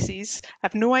 3 cases. I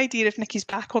have no idea if Nikki's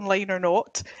back online or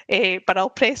not, but I'll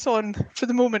press on for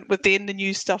the moment with the in the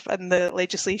news stuff and the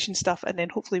legislation stuff, and then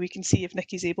hopefully we can see if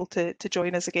Nikki's able to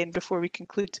join us again before we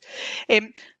conclude.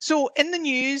 So in the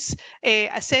news,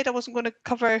 I said I wasn't going to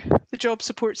cover the job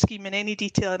support scheme in any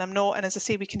detail, and I'm not. And as I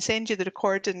say, we can send you the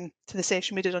recording to the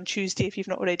session we did on Tuesday if you've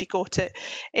not already got it.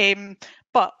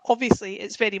 But obviously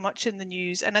it's very much in the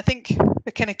news, and I think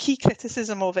the kind of key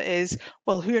criticism of it is,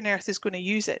 well, who on earth is going to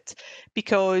use it?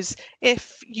 Because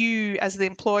if you as the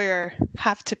employer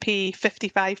have to pay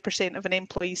 55% of an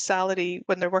employee's salary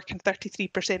when they're working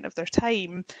 33% of their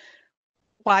time,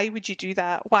 why would you do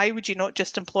that? Why would you not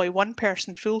just employ one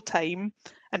person full-time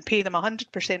and pay them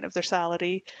 100% of their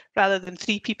salary rather than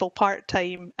 3 people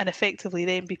part-time and effectively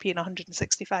then be paying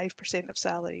 165% of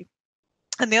salary?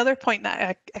 And the other point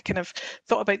that I kind of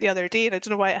thought about the other day, and I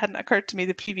don't know why it hadn't occurred to me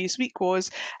the previous week, was,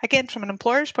 again, from an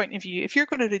employer's point of view, if you're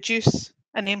going to reduce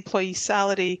an employee's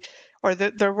salary or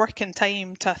their working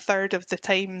time to 1/3 of the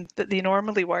time that they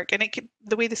normally work, and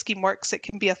the way the scheme works, it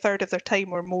can be 1/3 of their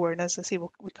time or more, and as I say,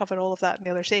 we cover all of that in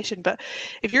the other session, but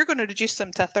if you're going to reduce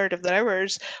them to 1/3 of their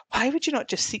hours, why would you not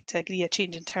just seek to agree a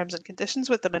change in terms and conditions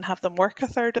with them and have them work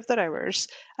 1/3 of their hours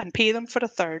and pay them for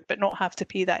 1/3, but not have to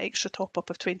pay that extra top up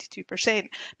of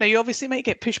 22%? Now, you obviously might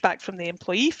get pushback from the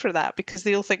employee for that, because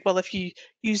they'll think, well, if you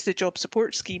use the job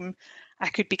support scheme, I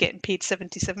could be getting paid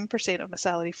 77% of my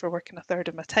salary for working 1/3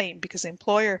 of my time, because the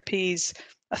employer pays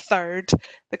 1/3,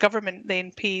 the government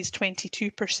then pays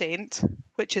 22%,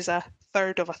 which is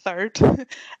 1/3 of 1/3,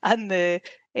 and the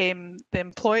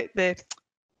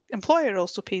employer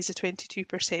also pays the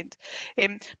 22%.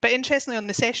 But interestingly, on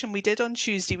the session we did on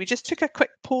Tuesday, we just took a quick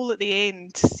poll at the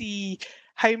end to see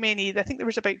how many, I think there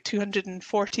was about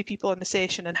 240 people on the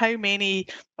session, and how many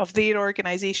of their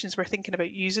organisations were thinking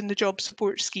about using the job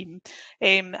support scheme.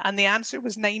 And the answer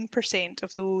was 9%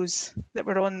 of those that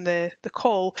were on the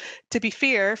call. To be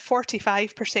fair,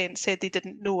 45% said they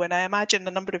didn't know, and I imagine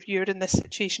a number of you are in this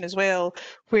situation as well,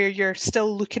 where you're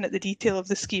still looking at the detail of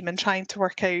the scheme and trying to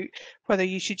work out whether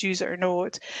you should use it or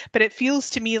not. But it feels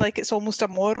to me like it's almost a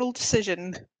moral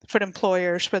decision for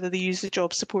employers whether they use the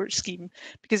job support scheme,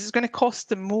 because it's going to cost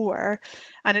them more,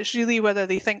 and it's really whether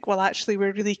they think, well, actually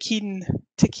we're really keen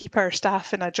to keep our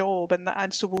staff in a job,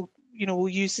 and so we'll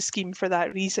use the scheme for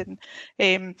that reason.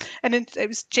 And it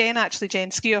was Jen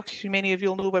Skeoch, who many of you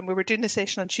will know, when we were doing the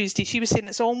session on Tuesday, she was saying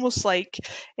it's almost like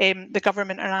the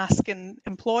government are asking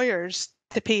employers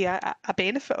to pay a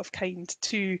benefit of kind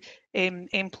to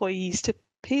employees, to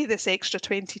pay this extra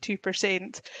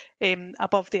 22%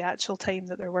 above the actual time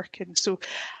that they're working. So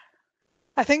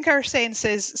I think our sense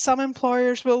is some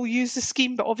employers will use the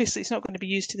scheme, but obviously it's not going to be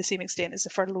used to the same extent as the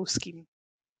furlough scheme.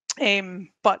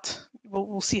 But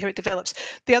we'll see how it develops.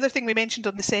 The other thing we mentioned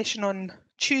on the session on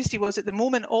Tuesday was, at the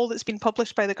moment, all that's been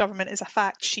published by the government is a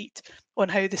fact sheet on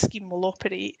how the scheme will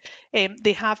operate.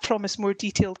 They have promised more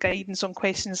detailed guidance on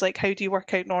questions like, how do you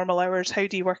work out normal hours? How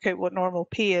do you work out what normal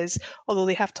pay is? Although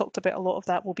they have talked about a lot of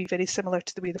that will be very similar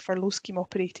to the way the furlough scheme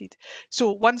operated.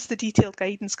 So once the detailed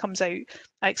guidance comes out,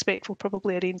 I expect we'll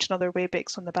probably arrange another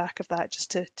WebEx on the back of that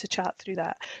just to chat through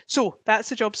that. So that's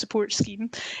the job support scheme.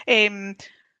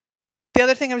 The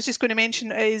other thing I was just going to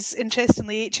mention is,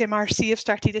 interestingly, HMRC have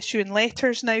started issuing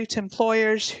letters now to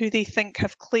employers who they think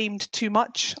have claimed too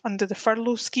much under the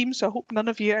furlough scheme. So I hope none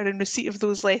of you are in receipt of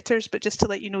those letters, but just to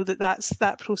let you know that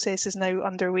that process is now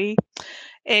underway.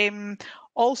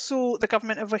 Also, the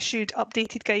government have issued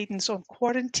updated guidance on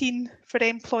quarantine for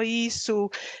employees. So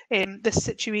this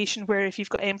situation where if you've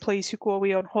got employees who go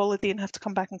away on holiday and have to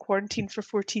come back in quarantine for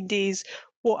 14 days,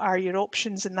 what are your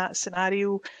options in that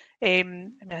scenario? I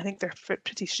mean, I think they're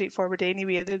pretty straightforward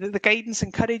anyway. The guidance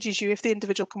encourages you, if the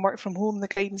individual can work from home, the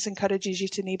guidance encourages you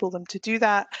to enable them to do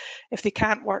that. If they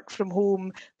can't work from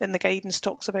home, then the guidance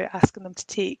talks about asking them to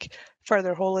take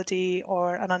further holiday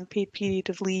or an unpaid period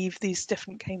of leave, these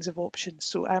different kinds of options.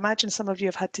 So I imagine some of you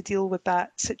have had to deal with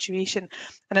that situation.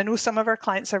 And I know some of our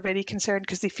clients are very concerned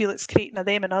because they feel it's creating a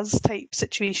them and us type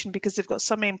situation, because they've got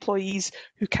some employees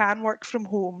who can work from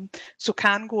home, so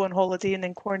can go on holiday and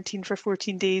then quarantine for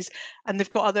 14 days. And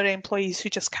they've got other employees who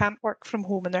just can't work from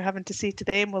home, and they're having to say to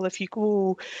them, well, if you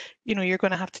go, you know, you're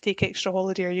going to have to take extra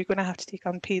holiday, or you're going to have to take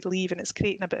unpaid leave, and it's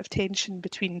creating a bit of tension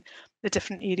between the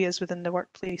different areas within the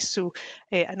workplace. So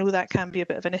I know that can be a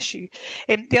bit of an issue.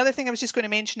 The other thing I was just going to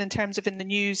mention in terms of in the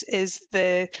news is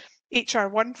the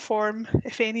HR1 form.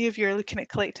 If any of you are looking at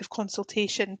collective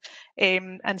consultation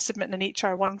and submitting an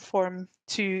HR1 form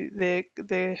to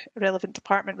the relevant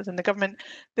department within the government,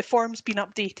 the form's been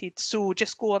updated. So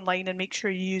just go online and make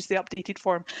sure you use the updated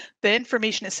form. The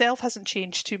information itself hasn't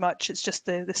changed too much. It's just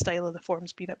the style of the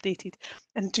form's been updated.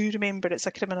 And do remember, it's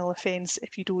a criminal offence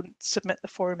if you don't submit the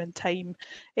form in time.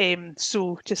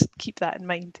 So just keep that in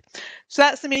mind. So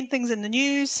that's the main things in the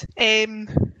news. In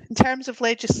terms of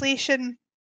legislation,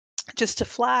 just to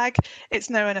flag,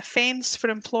 it's now an offence for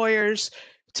employers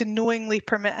to knowingly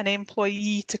permit an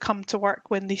employee to come to work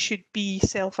when they should be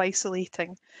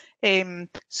self-isolating.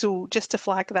 So just to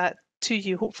flag that to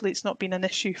you, hopefully it's not been an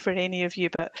issue for any of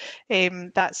you, but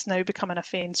that's now become an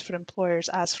offence for employers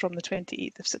as from the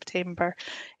 28th of September.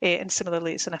 And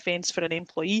similarly, it's an offence for an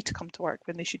employee to come to work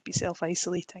when they should be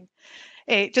self-isolating.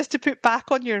 Just to put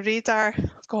back on your radar,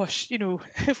 gosh, you know,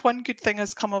 if one good thing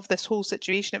has come of this whole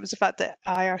situation, it was the fact that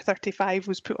IR35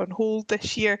 was put on hold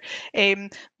this year.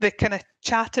 The kind of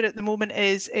chatter at the moment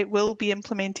is it will be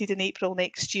implemented in April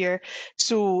next year.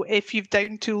 So if you've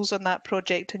down tools on that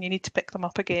project and you need to pick them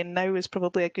up again, now is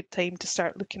probably a good time to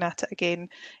start looking at it again.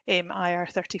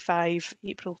 IR35,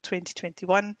 April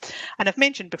 2021. And I've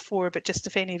mentioned before, but just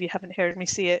if any of you haven't heard me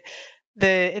say it,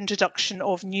 the introduction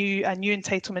of a new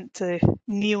entitlement to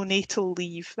neonatal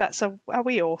leave. That's a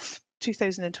way off.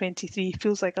 2023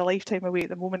 feels like a lifetime away at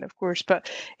the moment, of course,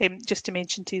 but just to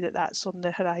mention to you that that's on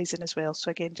the horizon as well. So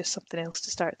again, just something else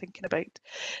to start thinking about.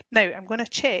 Now I'm going to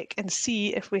check and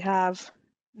see if we have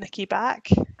Nikki back.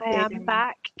 I am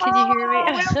back. Can you hear me?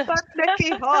 Well done,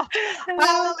 Nikki. Oh,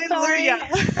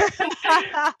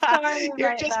 hallelujah.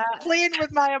 You're just playing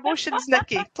with my emotions,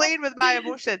 Nikki. Playing with my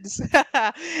emotions.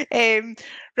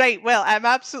 Right, well, I'm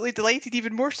absolutely delighted,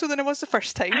 even more so than I was the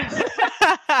first time,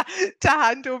 to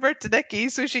hand over to Nikki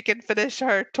so she can finish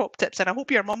her top tips. And I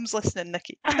hope your mum's listening,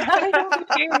 Nikki.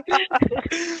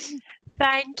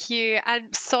 Thank you.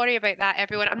 And sorry about that,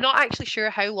 everyone. I'm not actually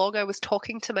sure how long I was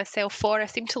talking to myself for. I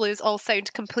seem to lose all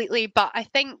sound completely, but I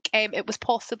think it was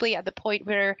possibly at the point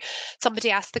where somebody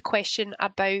asked the question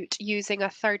about using a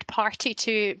third party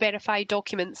to verify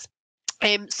documents.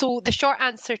 So the short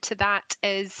answer to that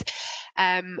is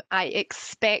I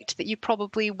expect that you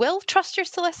probably will trust your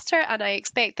solicitor, and I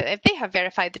expect that if they have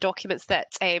verified the documents that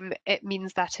it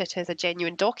means that it is a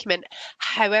genuine document.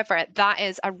 However, that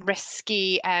is a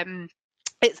risky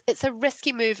it's a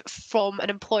risky move from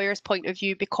an employer's point of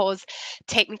view, because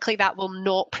technically that will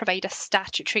not provide a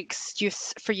statutory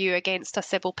excuse for you against a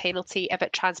civil penalty if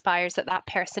it transpires that that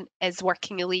person is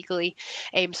working illegally.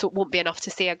 So it won't be enough to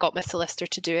say I got my solicitor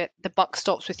to do it. The buck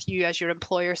stops with you as your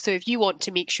employer. So if you want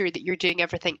to make sure that you're doing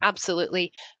everything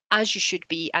absolutely as you should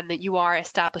be, and that you are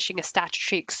establishing a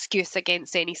statutory excuse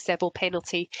against any civil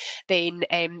penalty, then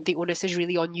the onus is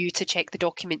really on you to check the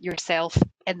document yourself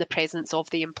in the presence of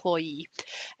the employee,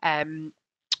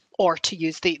 or to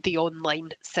use the online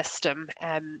system.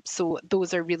 So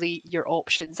those are really your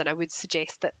options, and I would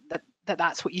suggest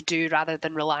that's what you do rather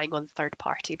than relying on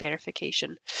third-party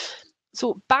verification.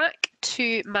 So back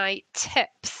to my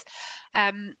tips.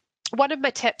 One of my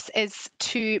tips is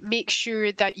to make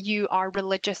sure that you are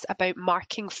religious about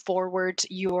marking forward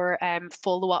your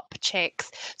follow-up checks.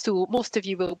 So most of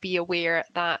you will be aware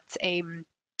that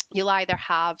you'll either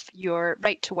have your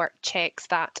right to work checks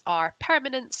that are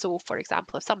permanent. So for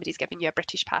example, if somebody's giving you a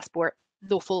British passport,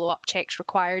 no follow-up checks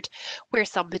required. Where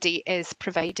somebody is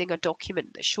providing a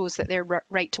document that shows that their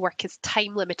right to work is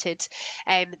time limited,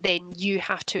 then you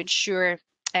have to ensure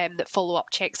that follow-up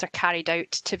checks are carried out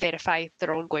to verify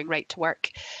their ongoing right to work.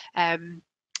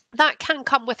 That can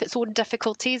come with its own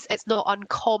difficulties. It's not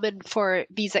uncommon for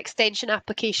visa extension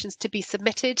applications to be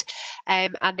submitted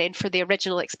and then for the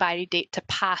original expiry date to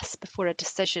pass before a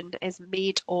decision is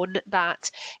made on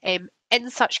that. In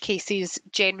such cases,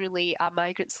 generally a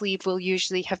migrant's leave will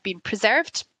usually have been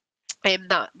preserved.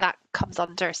 That comes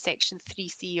under Section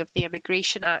 3C of the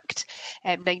Immigration Act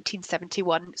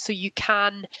 1971. So you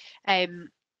can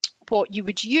what you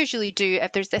would usually do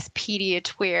if there's this period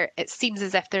where it seems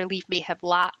as if their leave may have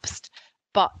lapsed,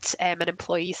 but an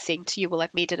employee is saying to you, well,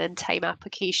 I've made an in-time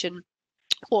application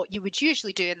What you would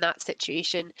usually do in that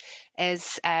situation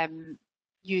is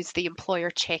use the employer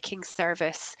checking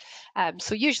service.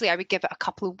 So usually I would give it a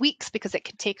couple of weeks because it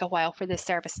can take a while for the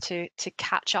service to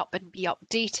catch up and be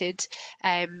updated.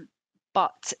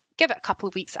 But give it a couple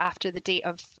of weeks after the date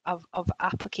of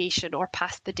application or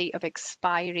past the date of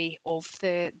expiry of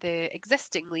the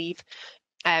existing leave,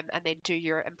 and then do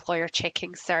your employer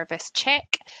checking service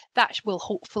check. That will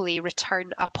hopefully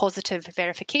return a positive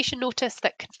verification notice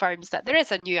that confirms that there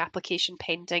is a new application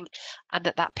pending and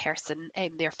that that person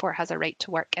therefore has a right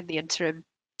to work in the interim.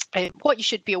 What you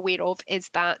should be aware of is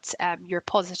that your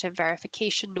positive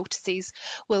verification notices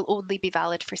will only be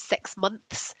valid for 6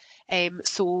 months.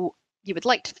 So you would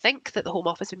like to think that the Home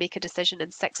Office would make a decision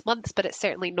in 6 months, but it's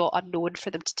certainly not unknown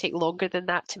for them to take longer than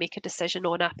that to make a decision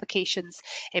on applications,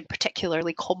 in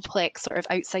particularly complex sort of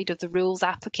outside of the rules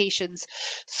applications.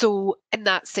 So in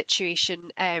that situation,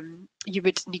 you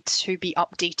would need to be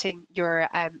updating your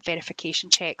verification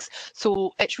checks.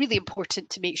 So it's really important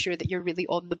to make sure that you're really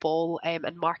on the ball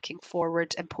and marking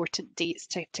forward important dates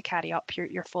to carry up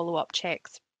your follow-up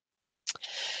checks.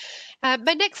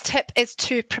 My next tip is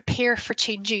to prepare for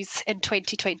changes in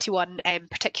 2021,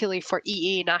 particularly for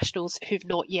EEA nationals who've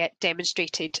not yet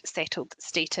demonstrated settled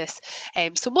status.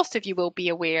 So most of you will be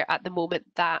aware at the moment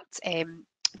that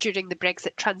during the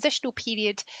Brexit transitional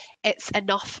period, it's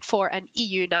enough for an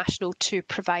EU national to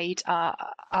provide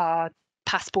a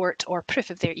passport or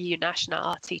proof of their EU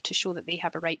nationality to show that they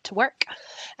have a right to work.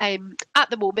 At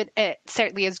the moment, it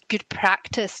certainly is good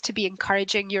practice to be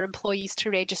encouraging your employees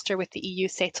to register with the EU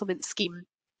settlement scheme,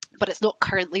 but it's not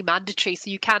currently mandatory,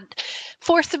 so you can't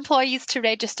force employees to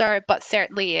register, but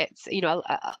certainly it's, you know,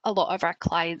 a lot of our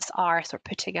clients are sort of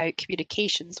putting out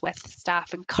communications with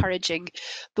staff encouraging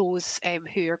those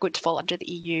who are going to fall under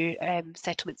the EU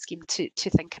settlement scheme to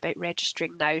think about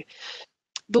registering now.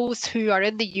 Those who are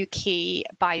in the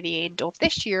UK by the end of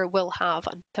this year will have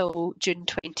until June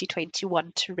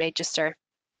 2021 to register.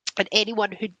 And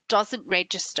anyone who doesn't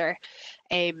register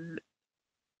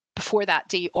before that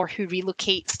date or who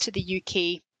relocates to the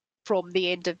UK from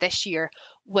the end of this year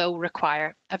will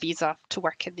require a visa to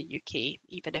work in the UK,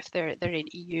 even if they're an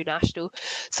EU national.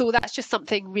 So that's just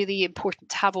something really important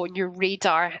to have on your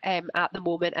radar at the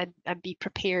moment and be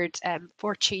prepared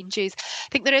for changes. I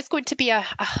think there is going to be a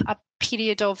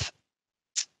period of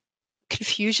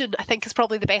confusion, I think is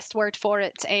probably the best word for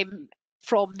it,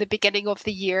 from the beginning of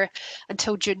the year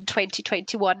until June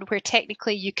 2021, where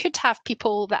technically you could have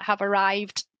people that have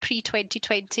arrived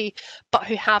pre-2020 but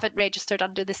who haven't registered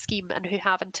under the scheme and who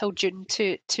have until June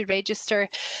to register.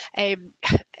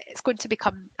 It's going to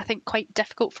become, I think, quite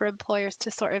difficult for employers to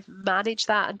sort of manage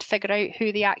that and figure out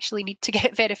who they actually need to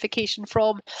get verification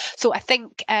from. So I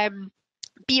think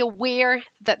be aware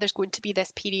that there's going to be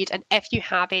this period, and if you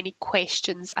have any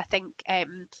questions, I think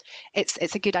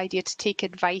it's a good idea to take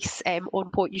advice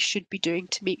on what you should be doing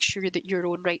to make sure that your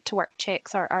own right to work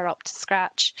checks are up to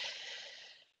scratch.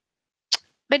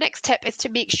 My next tip is to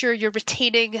make sure you're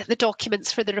retaining the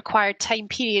documents for the required time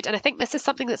period. And I think this is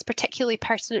something that's particularly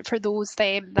pertinent for those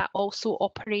that also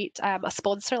operate a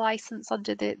sponsor license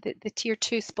under the Tier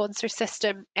 2 sponsor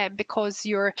system, because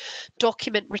your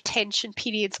document retention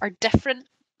periods are different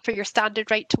for your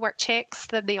standard right to work checks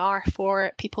than they are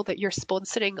for people that you're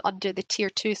sponsoring under the Tier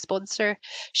 2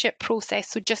 sponsorship process.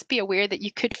 So just be aware that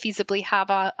you could feasibly have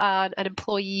an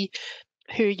employee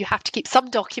who you have to keep some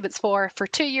documents for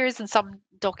 2 years and some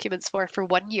documents for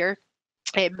 1 year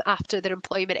after their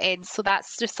employment ends. So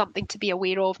that's just something to be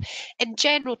aware of. In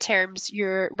general terms,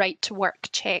 your right to work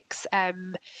checks,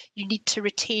 you need to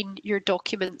retain your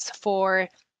documents for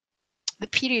the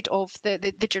period of the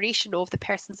duration of the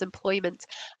person's employment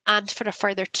and for a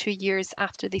further 2 years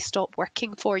after they stop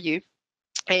working for you.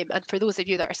 And for those of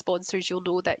you that are sponsors, you'll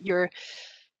know that your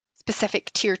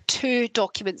specific Tier 2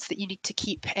 documents that you need to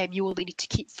keep, you only need to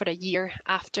keep for a year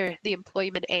after the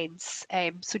employment ends.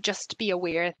 So just be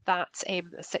aware that a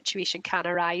situation can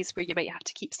arise where you might have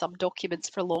to keep some documents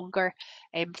for longer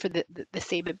for the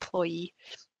same employee.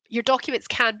 Your documents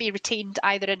can be retained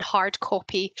either in hard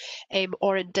copy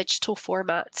or in digital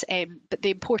format, but the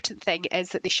important thing is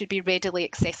that they should be readily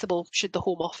accessible should the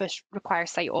Home Office require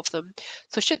sight of them.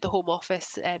 So should the Home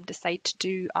Office decide to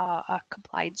do a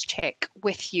compliance check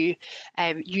with you,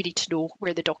 you need to know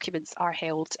where the documents are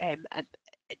held, and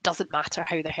it doesn't matter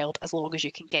how they're held as long as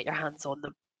you can get your hands on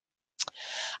them.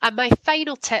 And my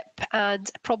final tip, and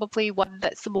probably one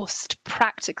that's the most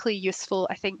practically useful,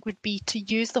 I think, would be to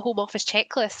use the Home Office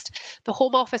checklist. The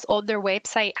Home Office on their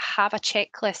website have a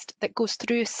checklist that goes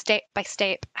through step by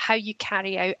step how you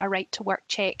carry out a right to work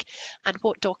check and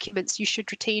what documents you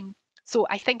should retain. So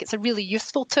I think it's a really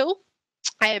useful tool.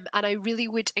 And I really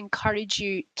would encourage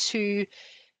you to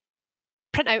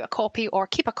print out a copy or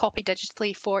keep a copy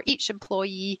digitally for each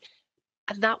employee.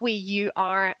 And that way you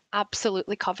are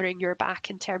absolutely covering your back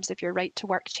in terms of your right to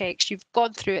work checks. You've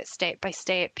gone through it step by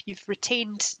step. You've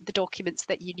retained the documents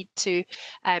that you need to,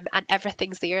 and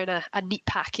everything's there in a neat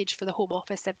package for the Home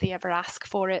Office if they ever ask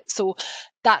for it. So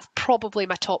that's probably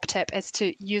my top tip, is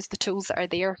to use the tools that are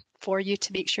there for you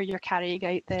to make sure you're carrying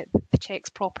out the checks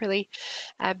properly.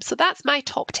 So that's my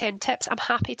top 10 tips. I'm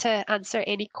happy to answer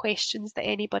any questions that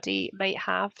anybody might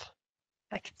have.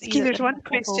 I can see Okay, that there's one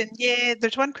question. Yeah,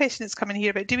 there's one question that's coming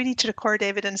here about, do we need to record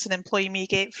evidence an employee may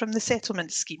get from the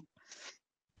settlement scheme?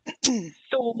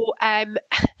 So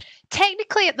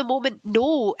technically at the moment,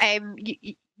 no,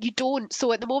 you don't.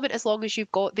 So at the moment, as long as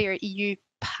you've got their EU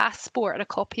passport and a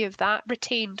copy of that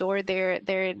retained, or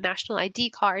their national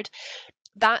ID card,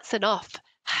 that's enough.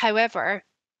 However,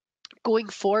 going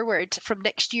forward from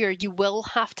next year, you will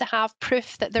have to have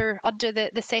proof that they're under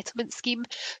the settlement scheme.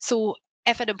 So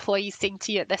if an employee is saying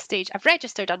to you at this stage, I've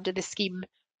registered under the scheme,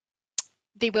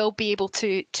 they will be able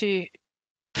to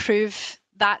prove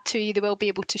that to you. They will be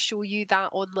able to show you that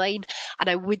online, and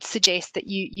I would suggest that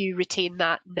you retain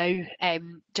that now,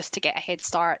 just to get a head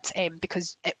start,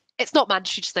 because it's not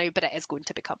mandatory just now, but it is going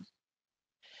to become.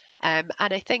 And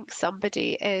I think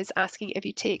somebody is asking if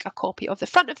you take a copy of the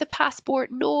front of the passport.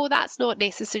 No, that's not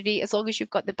necessary. As long as you've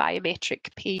got the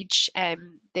biometric page,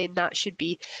 then that should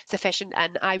be sufficient.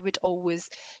 And I would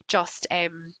always just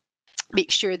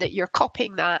make sure that you're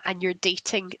copying that and you're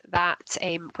dating that,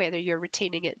 whether you're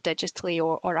retaining it digitally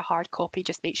or a hard copy.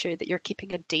 Just make sure that you're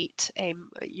keeping a date,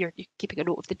 you're keeping a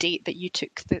note of the date that you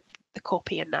took the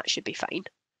copy, and that should be fine.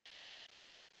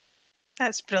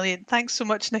 That's brilliant. Thanks so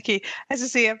much, Nikki. As I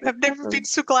say, I've never been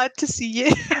so glad to see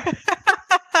you.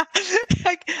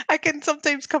 I can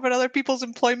sometimes cover other people's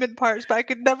employment parts, but I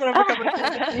could never ever cover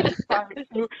employment parts.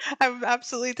 So I'm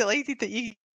absolutely delighted that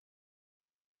you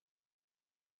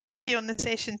on the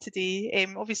session today.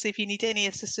 Obviously, if you need any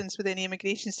assistance with any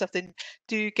immigration stuff, then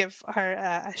do give her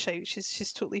a shout.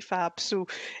 She's totally fab. So,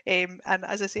 and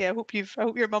as I say, I hope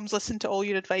your mum's listened to all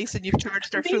your advice and you've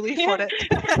charged her fully for it.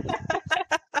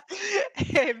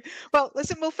 Well,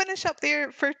 listen, we'll finish up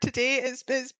there for today.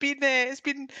 It's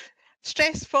been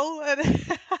stressful and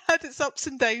had its ups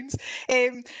and downs,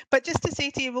 but just to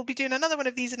say to you, we'll be doing another one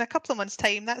of these in a couple of months'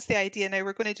 time. That's the idea now.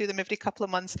 We're going to do them every couple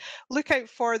of months. Look out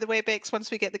for the WebEx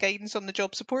once we get the guidance on the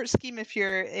job support scheme, if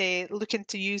you're looking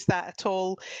to use that at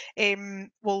all.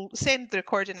 We'll send the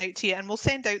recording out to you, and we'll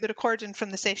send out the recording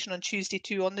from the session on Tuesday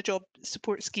too on the job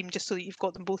support scheme, just so that you've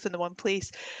got them both in the one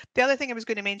place. The other thing I was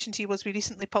going to mention to you was we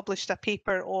recently published a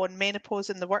paper on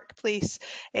menopause in the workplace,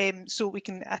 so we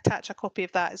can attach a copy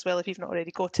of that as well if you've not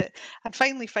already got it. And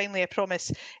finally, I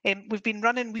promise, we've been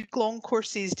running week-long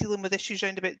courses dealing with issues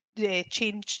around about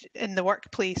change in the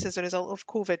workplace as a result of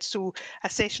COVID. So a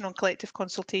session on collective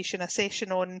consultation, a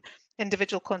session on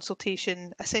individual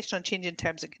consultation, a session on changing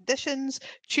terms and conditions,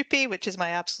 TUPE, which is my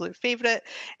absolute favourite,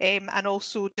 and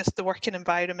also just the working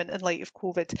environment in light of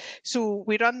COVID. So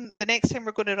the next time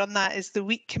we're going to run that is the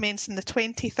week commencing the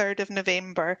 23rd of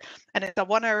November, and it's a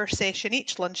 1-hour session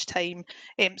each lunchtime.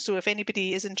 So if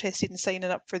anybody is interested in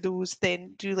signing up for those,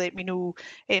 then do let me know.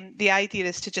 The idea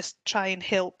is to just try and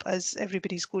help as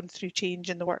everybody's going through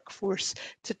change in the workforce,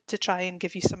 to try and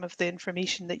give you some of the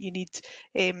information that you need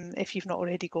if you've not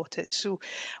already got it. So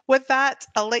with that,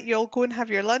 I'll let you all go and have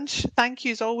your lunch. Thank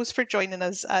you as always for joining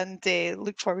us, and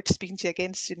look forward to speaking to you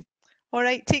again soon. All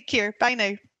right, take care. Bye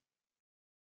now.